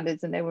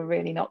standards, and they were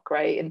really not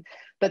great.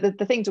 But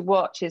the thing to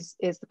watch is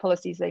the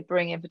policies they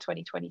bring in for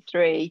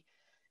 2023.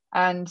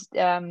 And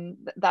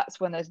that's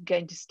when they're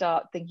going to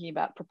start thinking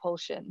about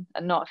propulsion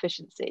and not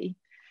efficiency.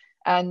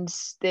 And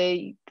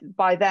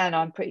by then,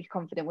 I'm pretty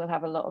confident we'll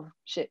have a lot of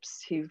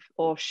ships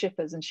or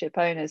shippers and ship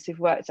owners who've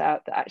worked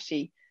out that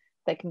actually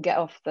they can get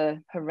off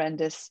the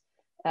horrendous,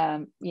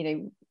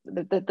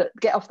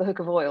 get off the hook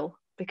of oil,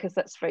 because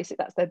let's face it,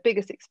 that's their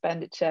biggest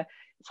expenditure.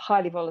 It's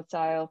highly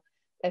volatile.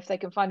 If they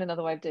can find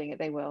another way of doing it,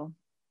 they will.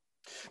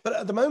 But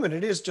at the moment,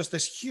 it is just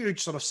this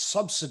huge sort of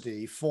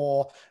subsidy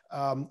for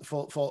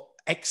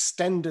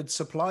extended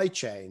supply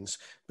chains,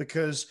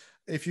 because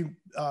if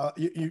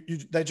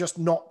they're just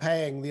not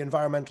paying the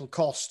environmental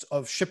cost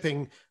of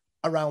shipping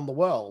around the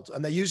world,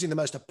 and they're using the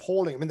most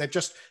appalling. I mean, they've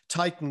just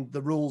tightened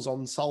the rules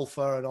on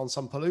sulfur and on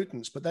some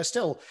pollutants, but they're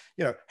still,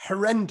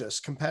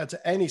 horrendous compared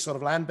to any sort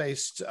of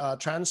land-based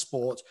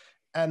transport,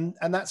 and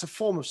that's a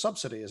form of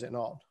subsidy, is it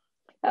not?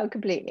 Oh,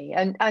 completely.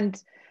 And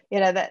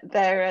that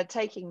they're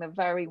taking the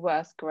very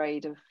worst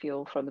grade of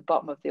fuel from the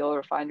bottom of the oil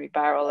refinery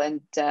barrel,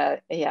 and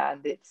it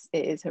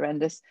is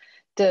horrendous.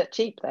 Dirt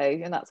cheap though,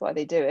 and that's why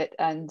they do it.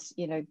 And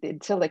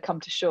until they come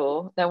to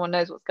shore, no one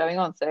knows what's going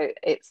on. So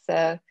it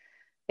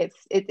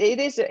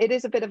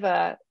is a bit of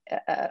a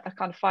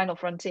kind of final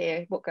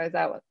frontier. What goes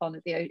out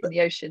in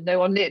the ocean, no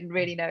one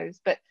really knows.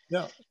 But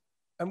yeah,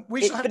 and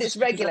it's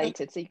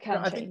regulated, so you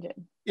can't change it.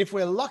 If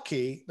we're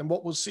lucky, then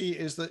what we'll see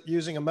is that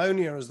using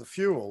ammonia as the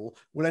fuel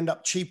will end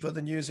up cheaper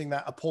than using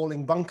that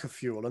appalling bunker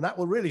fuel, and that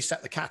will really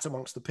set the cat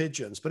amongst the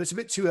pigeons. But it's a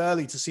bit too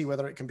early to see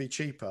whether it can be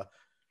cheaper.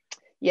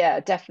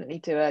 Yeah, definitely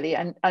too early.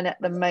 And at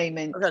the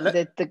moment,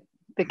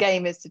 the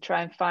game is to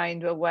try and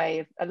find a way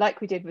of, like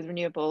we did with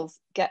renewables,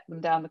 get them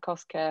down the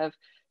cost curve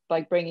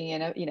by bringing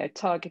in a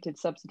targeted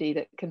subsidy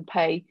that can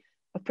pay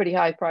a pretty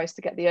high price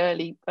to get the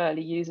early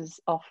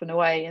users off and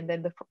away, and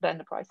then the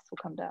prices will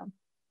come down.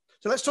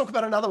 So let's talk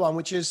about another one,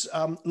 which is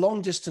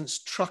long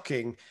distance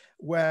trucking,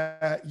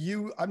 where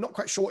I'm not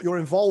quite sure what your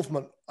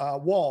involvement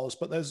was,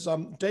 but there's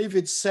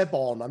David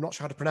Sebon, I'm not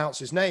sure how to pronounce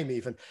his name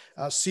even,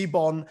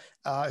 Sebon,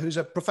 who's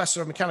a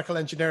professor of mechanical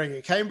engineering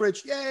at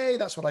Cambridge. Yay,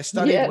 that's what I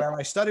studied, where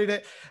I studied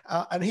it.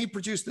 And he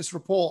produced this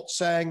report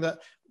saying that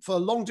for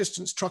long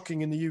distance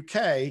trucking in the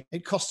UK,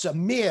 it costs a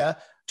mere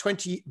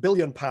 £20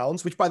 billion,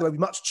 which by the way, would be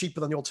much cheaper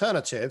than the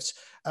alternatives,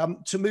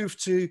 to move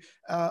to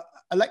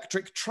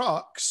electric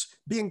trucks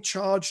being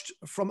charged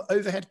from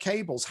overhead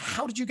cables.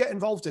 How did you get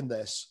involved in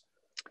this?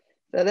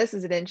 So this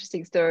is an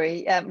interesting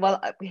story.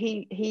 Well,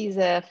 he's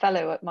a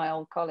fellow at my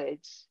old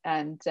college,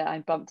 and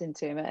I bumped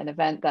into him at an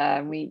event there,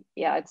 and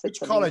I'd said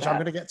which college? I'm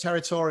going to get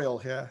territorial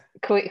here.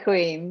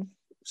 Queens.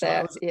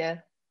 So, yeah.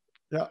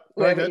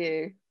 Where were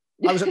you?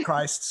 I was at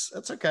Christ's.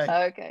 That's okay.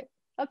 Okay.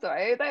 That's all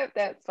right.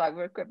 That's fine.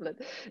 We're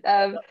equivalent.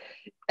 So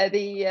I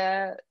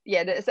met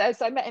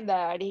him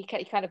there, and he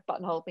kind of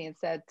buttonholed me and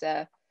said,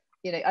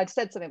 I'd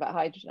said something about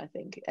hydrogen, I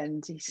think,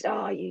 and he said,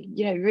 "Oh,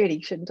 you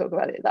really shouldn't talk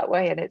about it that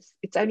way, and it's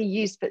only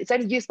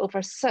useful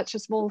for such a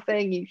small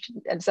thing. You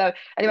shouldn't." And so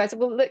anyway, I said,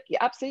 "Well, look,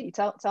 absolutely,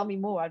 tell me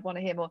more. I'd want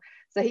to hear more."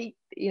 So he,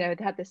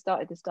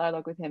 started this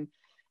dialogue with him,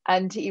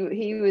 and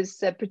he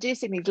was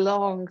producing these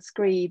long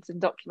screeds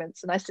and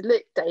documents, and I said,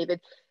 "Look,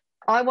 David,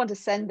 I want to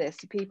send this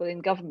to people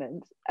in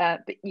government,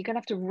 but you're going to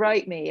have to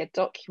write me a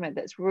document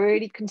that's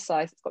really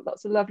concise. It's got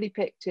lots of lovely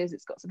pictures.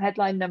 It's got some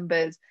headline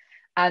numbers,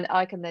 and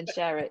I can then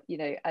share it,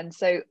 And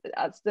so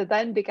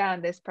then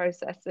began this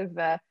process of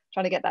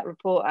trying to get that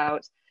report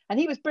out. And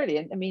he was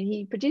brilliant. I mean,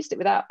 he produced it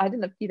without,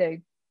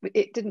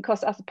 it didn't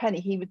cost us a penny.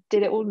 He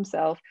did it all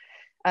himself.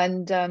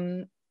 And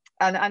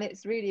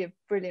it's really a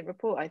brilliant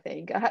report, I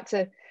think. I had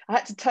to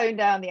tone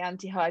down the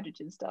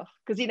anti-hydrogen stuff,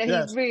 because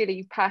he's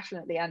really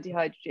passionately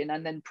anti-hydrogen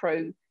and then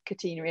pro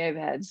catenary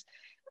overheads.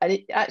 And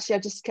I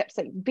just kept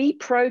saying, be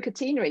pro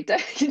catenary.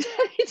 Don't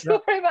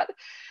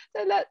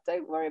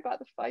worry about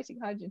the fighting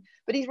hydrogen.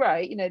 But he's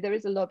right. There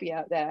is a lobby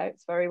out there.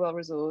 It's very well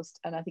resourced,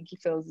 and I think he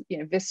feels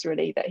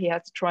viscerally that he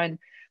has to try and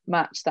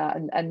match that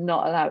and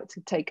not allow it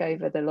to take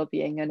over the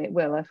lobbying, and it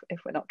will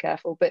if we're not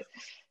careful. But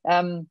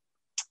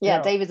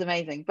David's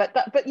amazing. But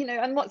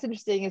and what's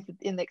interesting is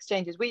in the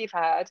exchanges we've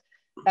had,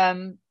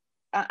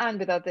 and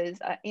with others,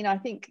 I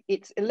think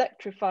it's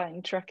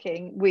electrifying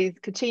trucking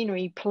with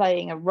catenary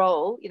playing a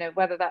role.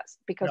 Whether that's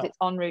because it's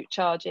en route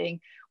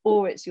charging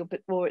or it's your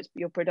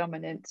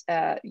predominant.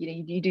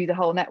 You do the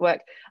whole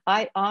network.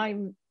 I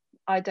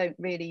don't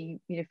really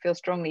feel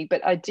strongly,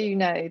 but I do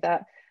know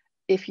that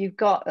if you've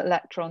got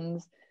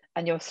electrons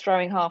and you're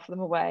throwing half of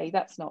them away,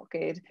 that's not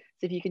good.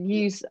 So if you can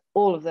use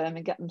all of them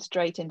and get them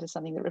straight into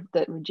something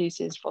that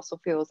reduces fossil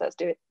fuels, let's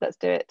do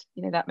it.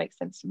 That makes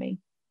sense to me.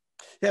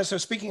 Yeah, so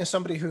speaking as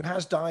somebody who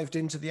has dived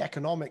into the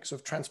economics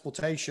of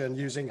transportation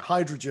using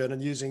hydrogen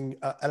and using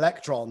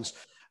electrons,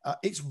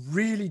 it's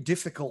really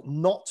difficult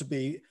not to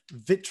be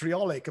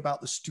vitriolic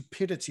about the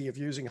stupidity of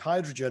using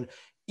hydrogen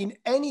in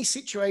any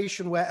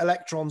situation where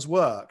electrons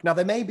work. Now,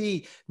 there may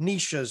be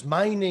niches,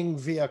 mining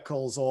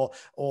vehicles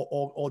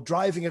or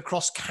driving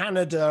across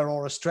Canada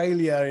or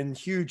Australia in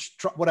huge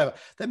truck, whatever.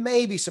 There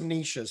may be some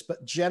niches,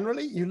 but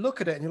generally you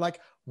look at it and you're like,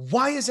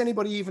 why is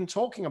anybody even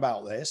talking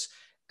about this?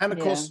 And of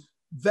course,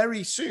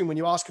 very soon when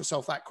you ask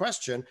yourself that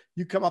question,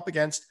 you come up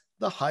against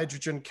the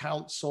Hydrogen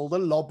Council, the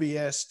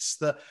lobbyists,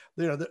 the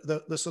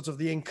sort of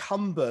the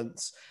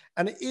incumbents.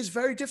 And it is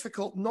very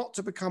difficult not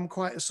to become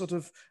quite a sort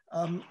of,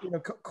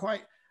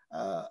 quite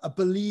a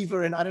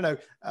believer in, I don't know,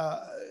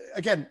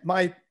 again,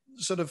 my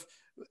sort of,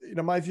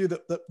 my view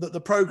that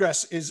the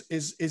progress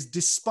is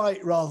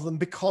despite rather than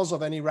because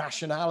of any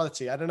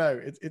rationality. I don't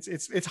know.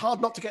 It's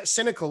hard not to get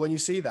cynical when you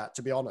see that,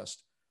 to be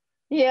honest.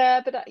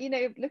 Yeah, but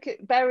look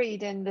at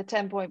buried in the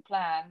 10-point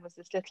plan was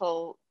this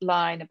little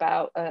line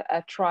about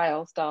a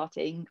trial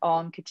starting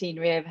on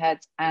catenary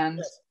overheads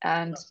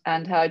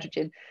and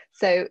hydrogen.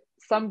 So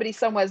somebody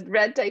somewhere's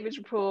read David's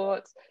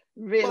report,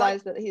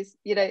 realized that he's,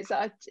 so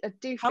I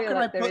do feel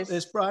like there is. How can I put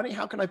this, Bryony?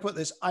 How can I put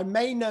this? I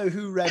may know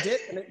who read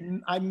it,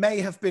 and I may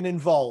have been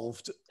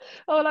involved.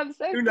 Oh, well, I'm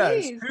so Who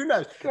pleased. knows? Who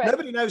knows? Great.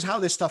 Nobody knows how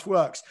this stuff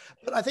works.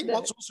 But I think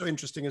what's also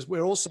interesting is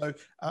we're also,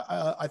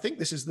 I think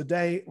this is the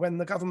day when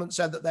the government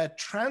said that their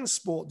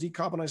transport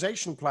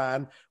decarbonisation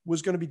plan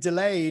was going to be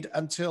delayed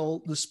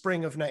until the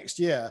spring of next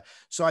year.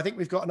 So I think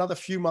we've got another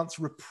few months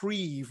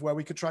reprieve where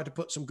we could try to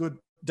put some good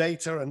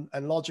data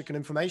and logic and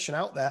information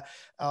out there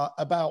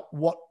about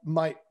what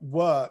might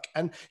work.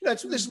 And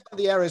this is one of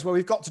the areas where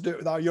we've got to do it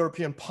with our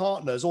European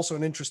partners. Also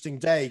an interesting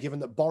day, given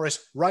that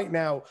Boris right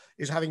now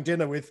is having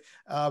dinner with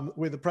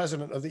the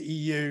president of the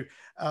EU,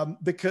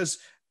 because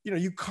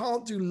you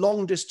can't do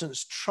long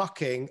distance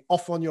trucking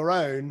off on your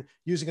own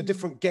using a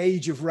different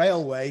gauge of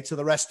railway to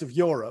the rest of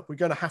Europe. We're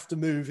going to have to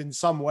move in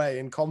some way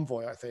in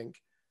convoy, I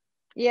think.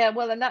 Yeah,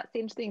 well, and that's the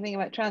interesting thing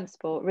about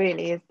transport,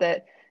 really, is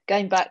that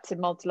going back to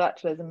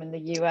multilateralism in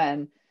the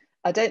UN,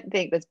 I don't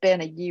think there's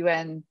been a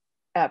UN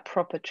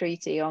proper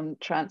treaty on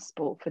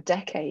transport for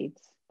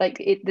decades. Like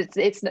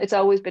it's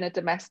always been a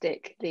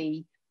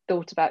domestically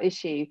thought about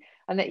issue,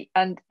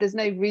 and there's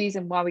no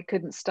reason why we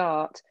couldn't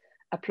start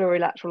a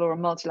plurilateral or a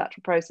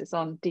multilateral process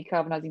on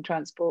decarbonising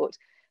transport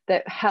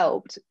that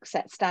helped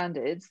set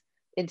standards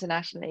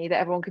internationally that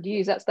everyone could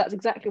use. That's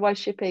exactly why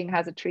shipping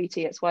has a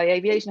treaty. It's why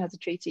aviation has a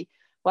treaty.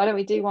 Why don't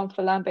we do one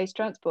for land-based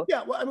transport?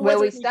 Yeah, well, I mean, where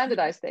we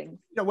standardize things.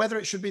 Whether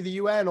it should be the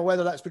UN or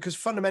whether that's because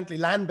fundamentally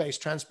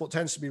land-based transport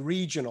tends to be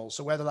regional.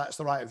 So whether that's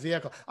the right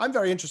vehicle, I'm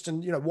very interested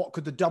in what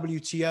could the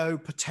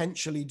WTO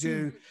potentially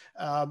do?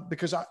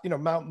 Because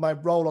my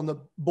role on the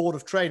board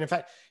of trade. In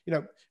fact,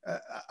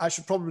 I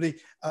should probably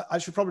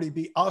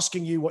be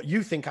asking you what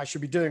you think I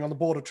should be doing on the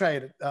board of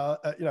trade.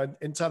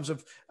 In terms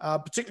of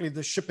particularly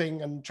the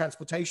shipping and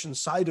transportation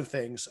side of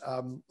things.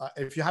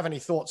 If you have any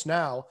thoughts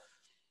now.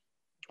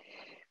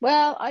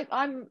 Well,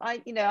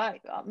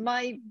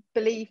 my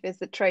belief is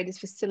that trade is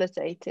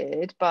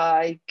facilitated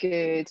by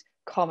good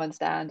common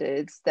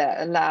standards that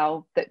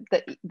allow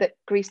that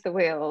grease the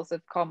wheels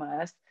of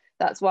commerce.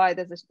 That's why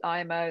there's an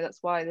IMO. That's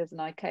why there's an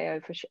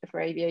ICAO for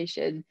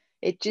aviation.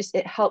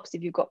 It helps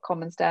if you've got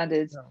common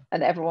standards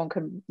and everyone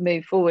can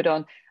move forward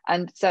on.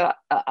 And so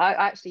I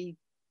actually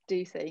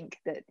do think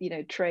that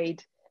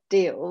trade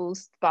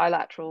deals,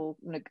 bilateral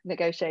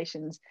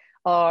negotiations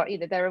are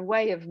they're a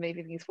way of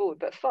moving things forward,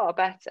 but far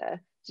better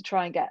to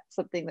try and get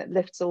something that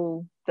lifts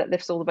all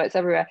the boats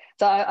everywhere.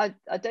 So I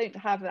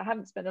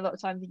haven't spent a lot of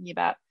time thinking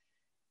about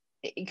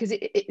it, because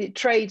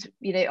trade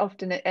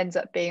often it ends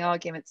up being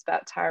arguments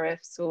about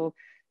tariffs or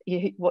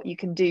what you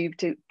can do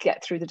to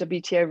get through the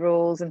WTO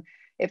rules, and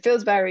it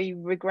feels very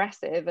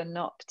regressive and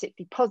not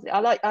particularly positive.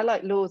 I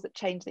like laws that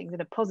change things in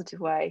a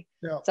positive way.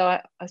 Yeah. So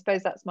I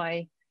suppose that's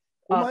my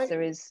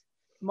answer.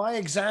 My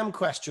exam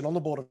question on the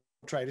Board of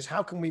Trade is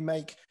how can we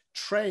make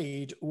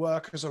trade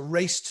work as a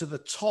race to the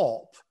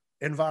top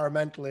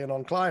environmentally and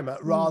on climate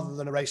rather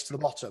than a race to the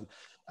bottom.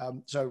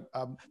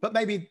 But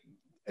maybe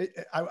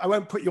I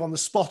won't put you on the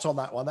spot on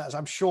that one.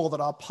 I'm sure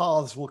that our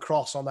paths will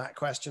cross on that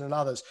question and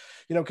others,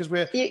 because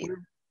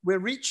we're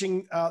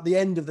reaching the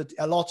end of the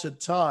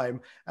allotted time.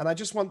 And I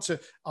just want to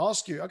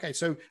ask you, okay,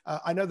 so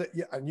I know that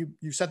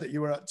you said that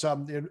you were at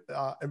the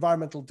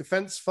Environmental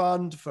Defence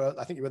Fund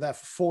I think you were there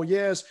for 4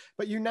 years,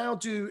 but you now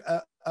do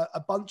a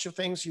bunch of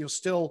things. You're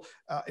still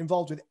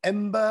involved with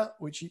Ember,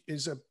 which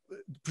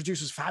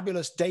produces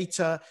fabulous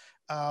data.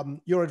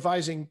 You're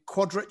advising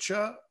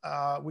Quadrature,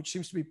 which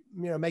seems to be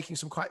making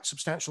some quite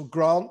substantial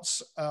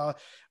grants.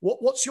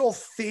 What's your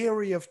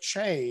theory of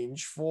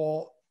change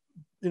for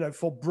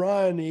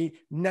Bryony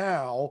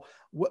now?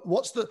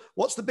 What's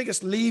the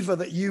biggest lever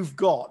that you've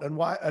got, and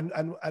why,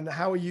 and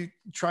how are you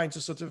trying to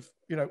sort of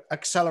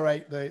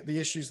accelerate the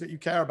issues that you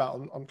care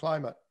about on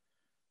climate?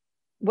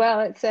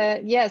 Well, it's so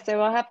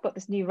I have got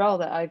this new role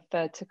that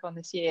I've took on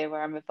this year,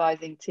 where I'm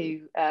advising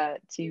two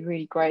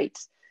really great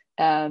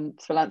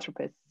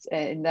philanthropists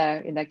in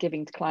their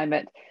giving to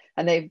climate,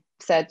 and they've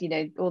said, you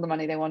know, all the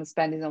money they want to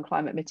spend is on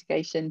climate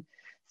mitigation.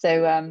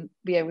 So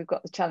yeah, we've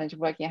got the challenge of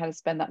working out how to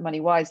spend that money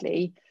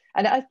wisely.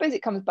 And I suppose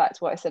it comes back to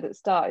what I said at the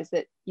start, is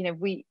that, you know,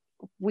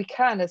 we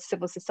can, as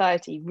civil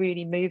society,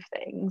 really move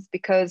things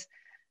because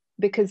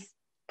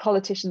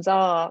politicians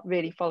are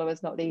really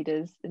followers, not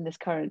leaders, in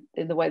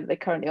the way that they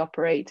currently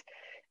operate.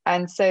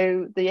 And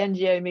so the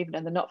NGO movement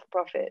and the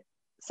not-for-profit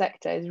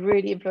sector is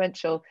really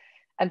influential.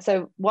 And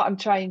so what I'm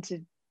trying to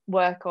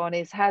work on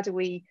is, how do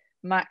we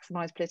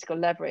maximize political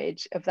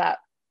leverage of that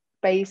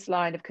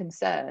baseline of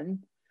concern,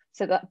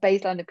 so that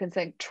baseline of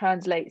concern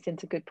translates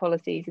into good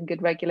policies and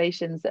good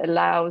regulations that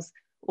allows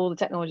all the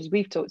technologies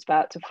we've talked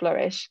about to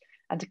flourish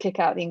and to kick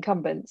out the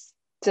incumbents.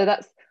 So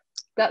that's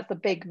the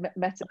big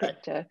meta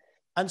picture.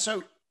 And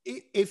so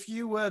if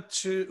you were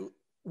to,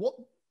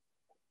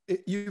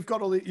 you've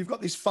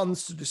got these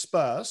funds to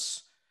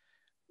disperse,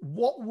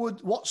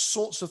 what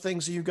sorts of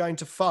things are you going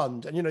to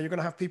fund? And, you know, you're going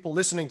to have people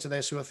listening to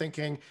this who are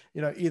thinking,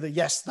 you know, either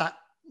yes, that,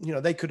 you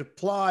know, they could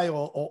apply,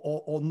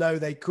 or no,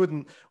 they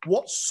couldn't.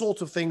 What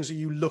sort of things are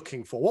you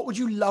looking for? What would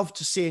you love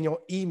to see in your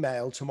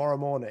email tomorrow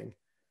morning?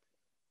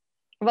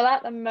 Well,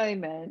 at the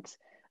moment,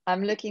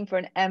 I'm looking for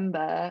an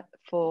Ember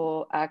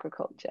for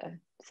agriculture.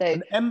 So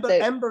an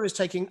Ember is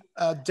taking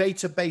a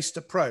data-based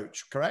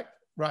approach, correct?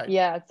 Right.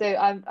 Yeah. So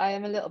I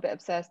am a little bit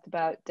obsessed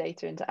about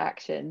data into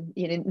action.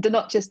 You know,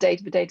 not just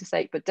data for data's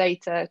sake, but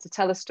data to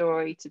tell a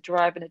story, to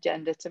drive an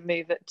agenda,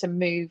 to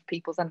move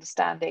people's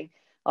understanding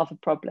of a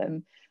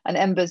problem. And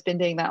Ember's been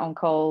doing that on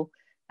coal,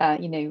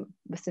 you know,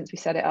 since we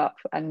set it up,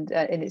 and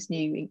in its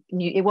new,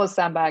 it was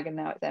Sandbag and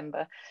now it's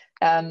Ember.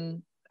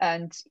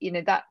 And you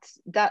know,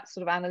 that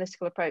sort of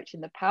analytical approach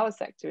in the power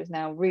sector is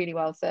now really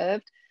well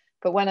served.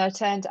 But when I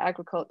turn to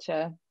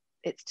agriculture,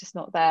 it's just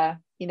not there.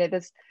 You know,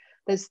 there's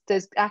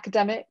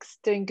academics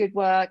doing good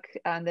work,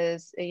 and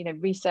there's, you know,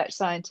 research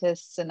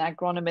scientists and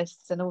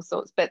agronomists and all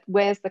sorts. But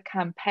where's the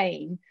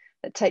campaign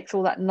that takes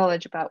all that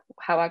knowledge about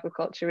how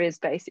agriculture is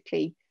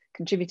basically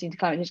contributing to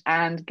climate change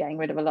and getting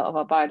rid of a lot of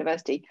our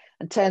biodiversity,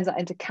 and turns that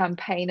into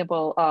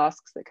campaignable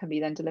asks that can be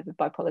then delivered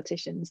by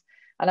politicians?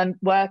 And I'm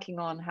working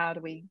on how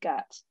do we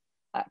get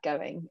that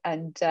going,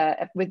 and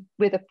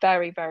with a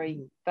very,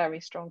 very, very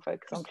strong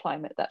focus on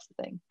climate. That's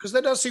the thing. Because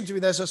there does seem to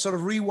be, there's a sort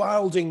of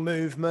rewilding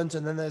movement,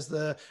 and then there's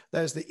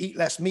the eat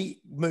less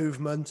meat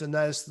movement, and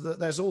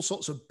there's all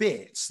sorts of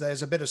bits.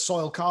 There's a bit of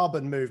soil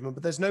carbon movement,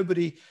 but there's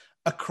nobody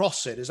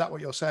across it. Is that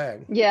what you're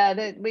saying?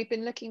 Yeah, we've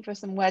been looking for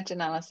some wedge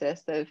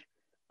analysis of,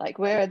 like,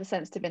 where are the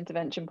sensitive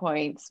intervention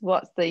points?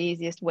 What's the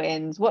easiest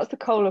wins? What's the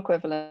coal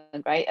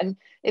equivalent, right? And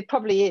it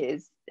probably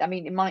is. I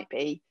mean, it might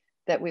be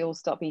that we all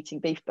stop eating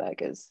beef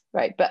burgers,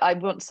 right? But I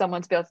want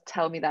someone to be able to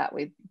tell me that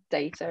with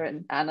data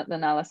and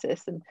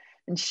analysis,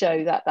 and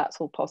show that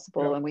that's all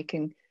possible, yeah, and we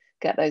can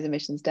get those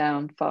emissions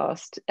down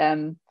fast.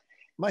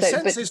 My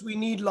sense is we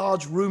need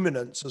large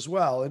ruminants as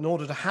well in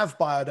order to have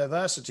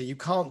biodiversity. You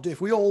can't do, if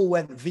we all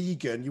went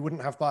vegan, you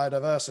wouldn't have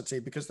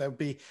biodiversity, because there'd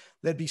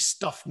be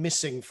stuff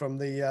missing from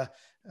the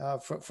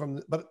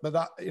but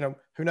that, you know,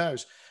 who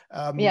knows?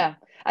 Yeah,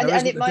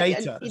 and it might,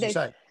 data, as you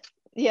say.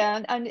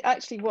 Yeah, and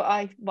actually what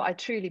I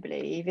truly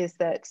believe is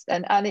that,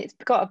 and it's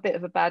got a bit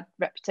of a bad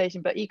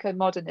reputation, but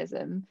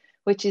eco-modernism,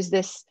 which is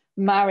this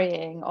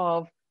marrying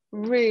of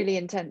really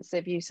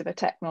intensive use of a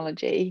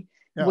technology,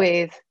 yeah,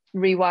 with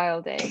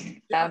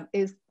rewilding, yeah,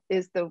 is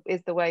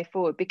the way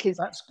forward. Because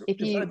if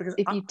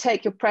you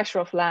take your pressure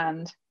off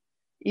land,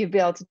 you'll be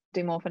able to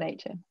do more for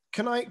nature.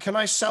 Can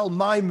I sell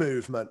my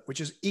movement, which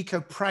is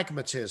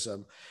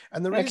eco-pragmatism?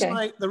 And the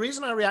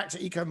reason I react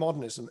to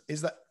eco-modernism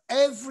is that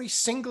every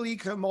single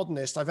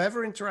eco-modernist I've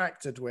ever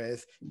interacted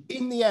with,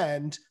 in the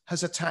end,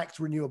 has attacked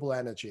renewable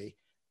energy.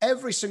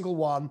 Every single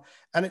one,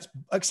 and it's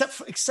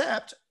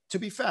except to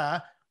be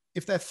fair,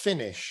 if they're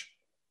Finnish.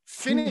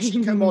 Finnish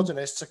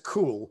eco-modernists are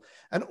cool,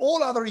 and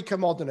all other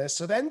eco-modernists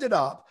have ended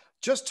up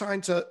just trying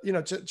to, you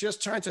know,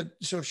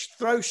 sort of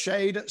throw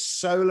shade at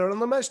solar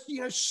and the most, you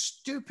know,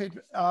 stupid,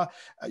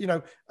 in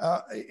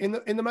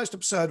the most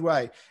absurd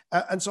way.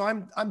 And so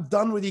I'm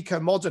done with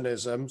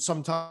eco-modernism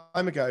some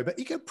time ago, but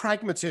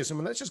eco-pragmatism,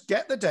 and let's just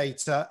get the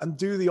data and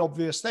do the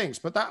obvious things.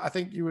 But that, I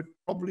think you would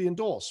probably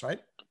endorse, right?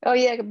 Oh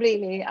yeah,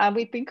 completely.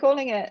 We've been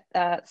calling it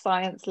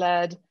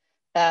science-led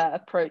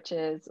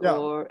approaches, yeah,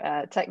 or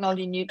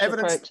technology neutral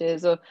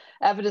approaches, or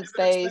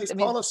evidence-based. I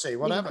mean, policy,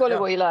 whatever. You can call, yeah,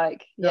 it what you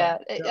like. Yeah,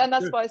 yeah. And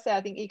that's why I say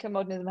I think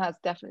eco-modernism has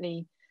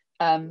definitely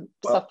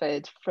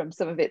suffered from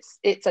some of its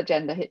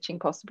agenda hitching,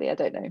 possibly. I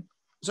don't know.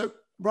 So,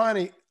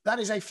 Bryony, that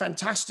is a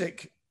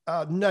fantastic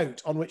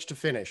note on which to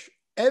finish.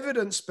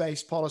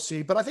 Evidence-based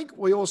policy, but I think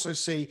we also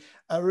see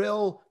a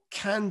real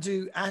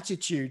can-do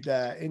attitude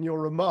there in your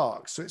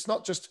remarks. So it's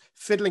not just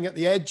fiddling at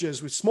the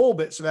edges with small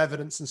bits of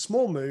evidence and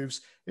small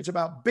moves. It's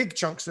about big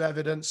chunks of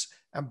evidence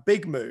and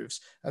big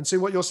moves. And so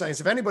what you're saying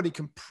is, if anybody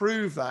can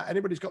prove that,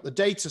 anybody's got the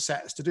data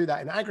sets to do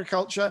that in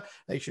agriculture,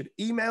 they should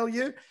email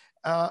you.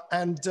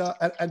 and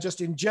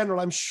just in general,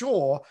 I'm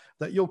sure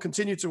that you'll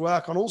continue to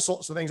work on all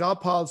sorts of things. Our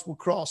paths will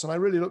cross, and I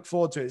really look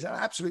forward to it.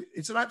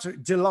 It's an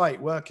absolute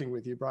delight working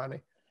with you,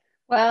 Bryony.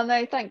 Well,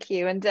 no, thank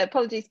you. And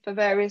apologies for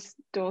various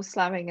doors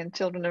slamming and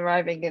children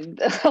arriving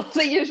and all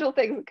the usual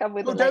things that come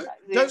with it.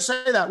 Don't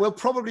say that. We'll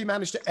probably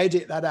manage to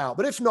edit that out.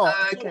 But if not,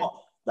 okay. You know what?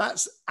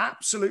 That's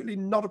absolutely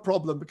not a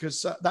problem,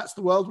 because that's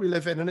the world we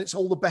live in, and it's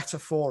all the better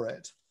for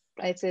it.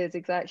 It is,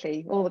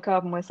 exactly. All the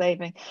carbon we're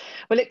saving.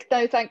 Well,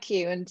 no, thank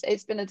you. And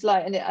it's been a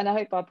delight. And I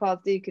hope our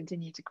paths do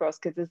continue to cross,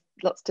 because there's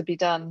lots to be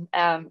done.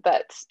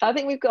 But I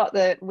think we've got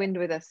the wind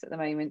with us at the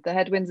moment. The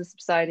headwinds are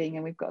subsiding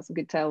and we've got some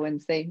good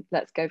tailwinds. So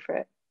let's go for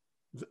it.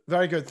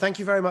 Very good. Thank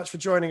you very much for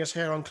joining us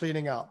here on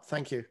Cleaning Up.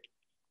 Thank you.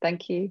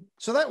 Thank you.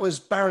 So that was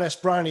Baroness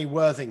Bryony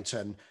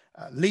Worthington,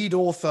 lead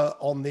author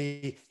on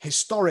the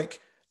historic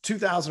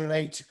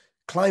 2008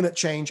 Climate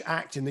Change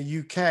Act in the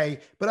UK,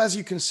 but as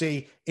you can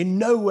see, in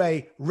no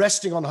way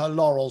resting on her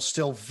laurels,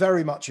 still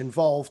very much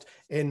involved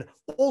in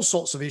all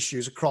sorts of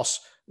issues across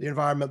the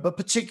environment, but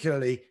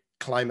particularly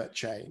climate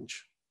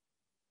change.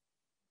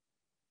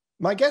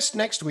 My guest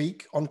next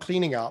week on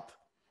Cleaning Up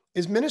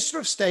is Minister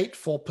of State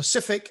for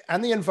Pacific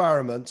and the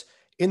Environment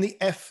in the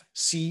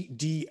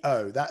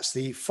FCDO. That's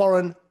the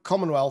Foreign,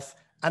 Commonwealth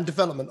and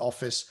Development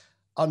Office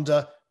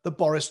under the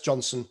Boris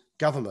Johnson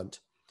government.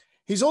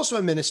 He's also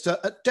a minister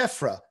at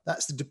DEFRA,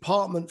 that's the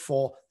Department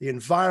for the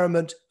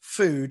Environment,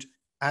 Food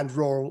and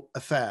Rural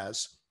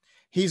Affairs.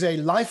 He's a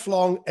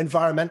lifelong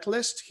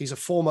environmentalist. He's a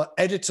former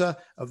editor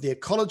of The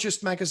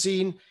Ecologist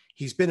magazine.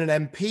 He's been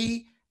an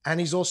MP,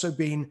 and he's also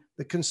been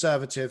the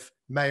Conservative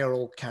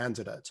mayoral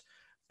candidate.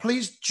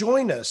 Please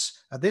join us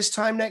at this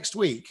time next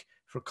week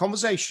for a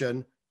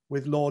conversation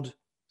with Lord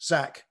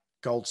Zach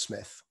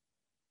Goldsmith.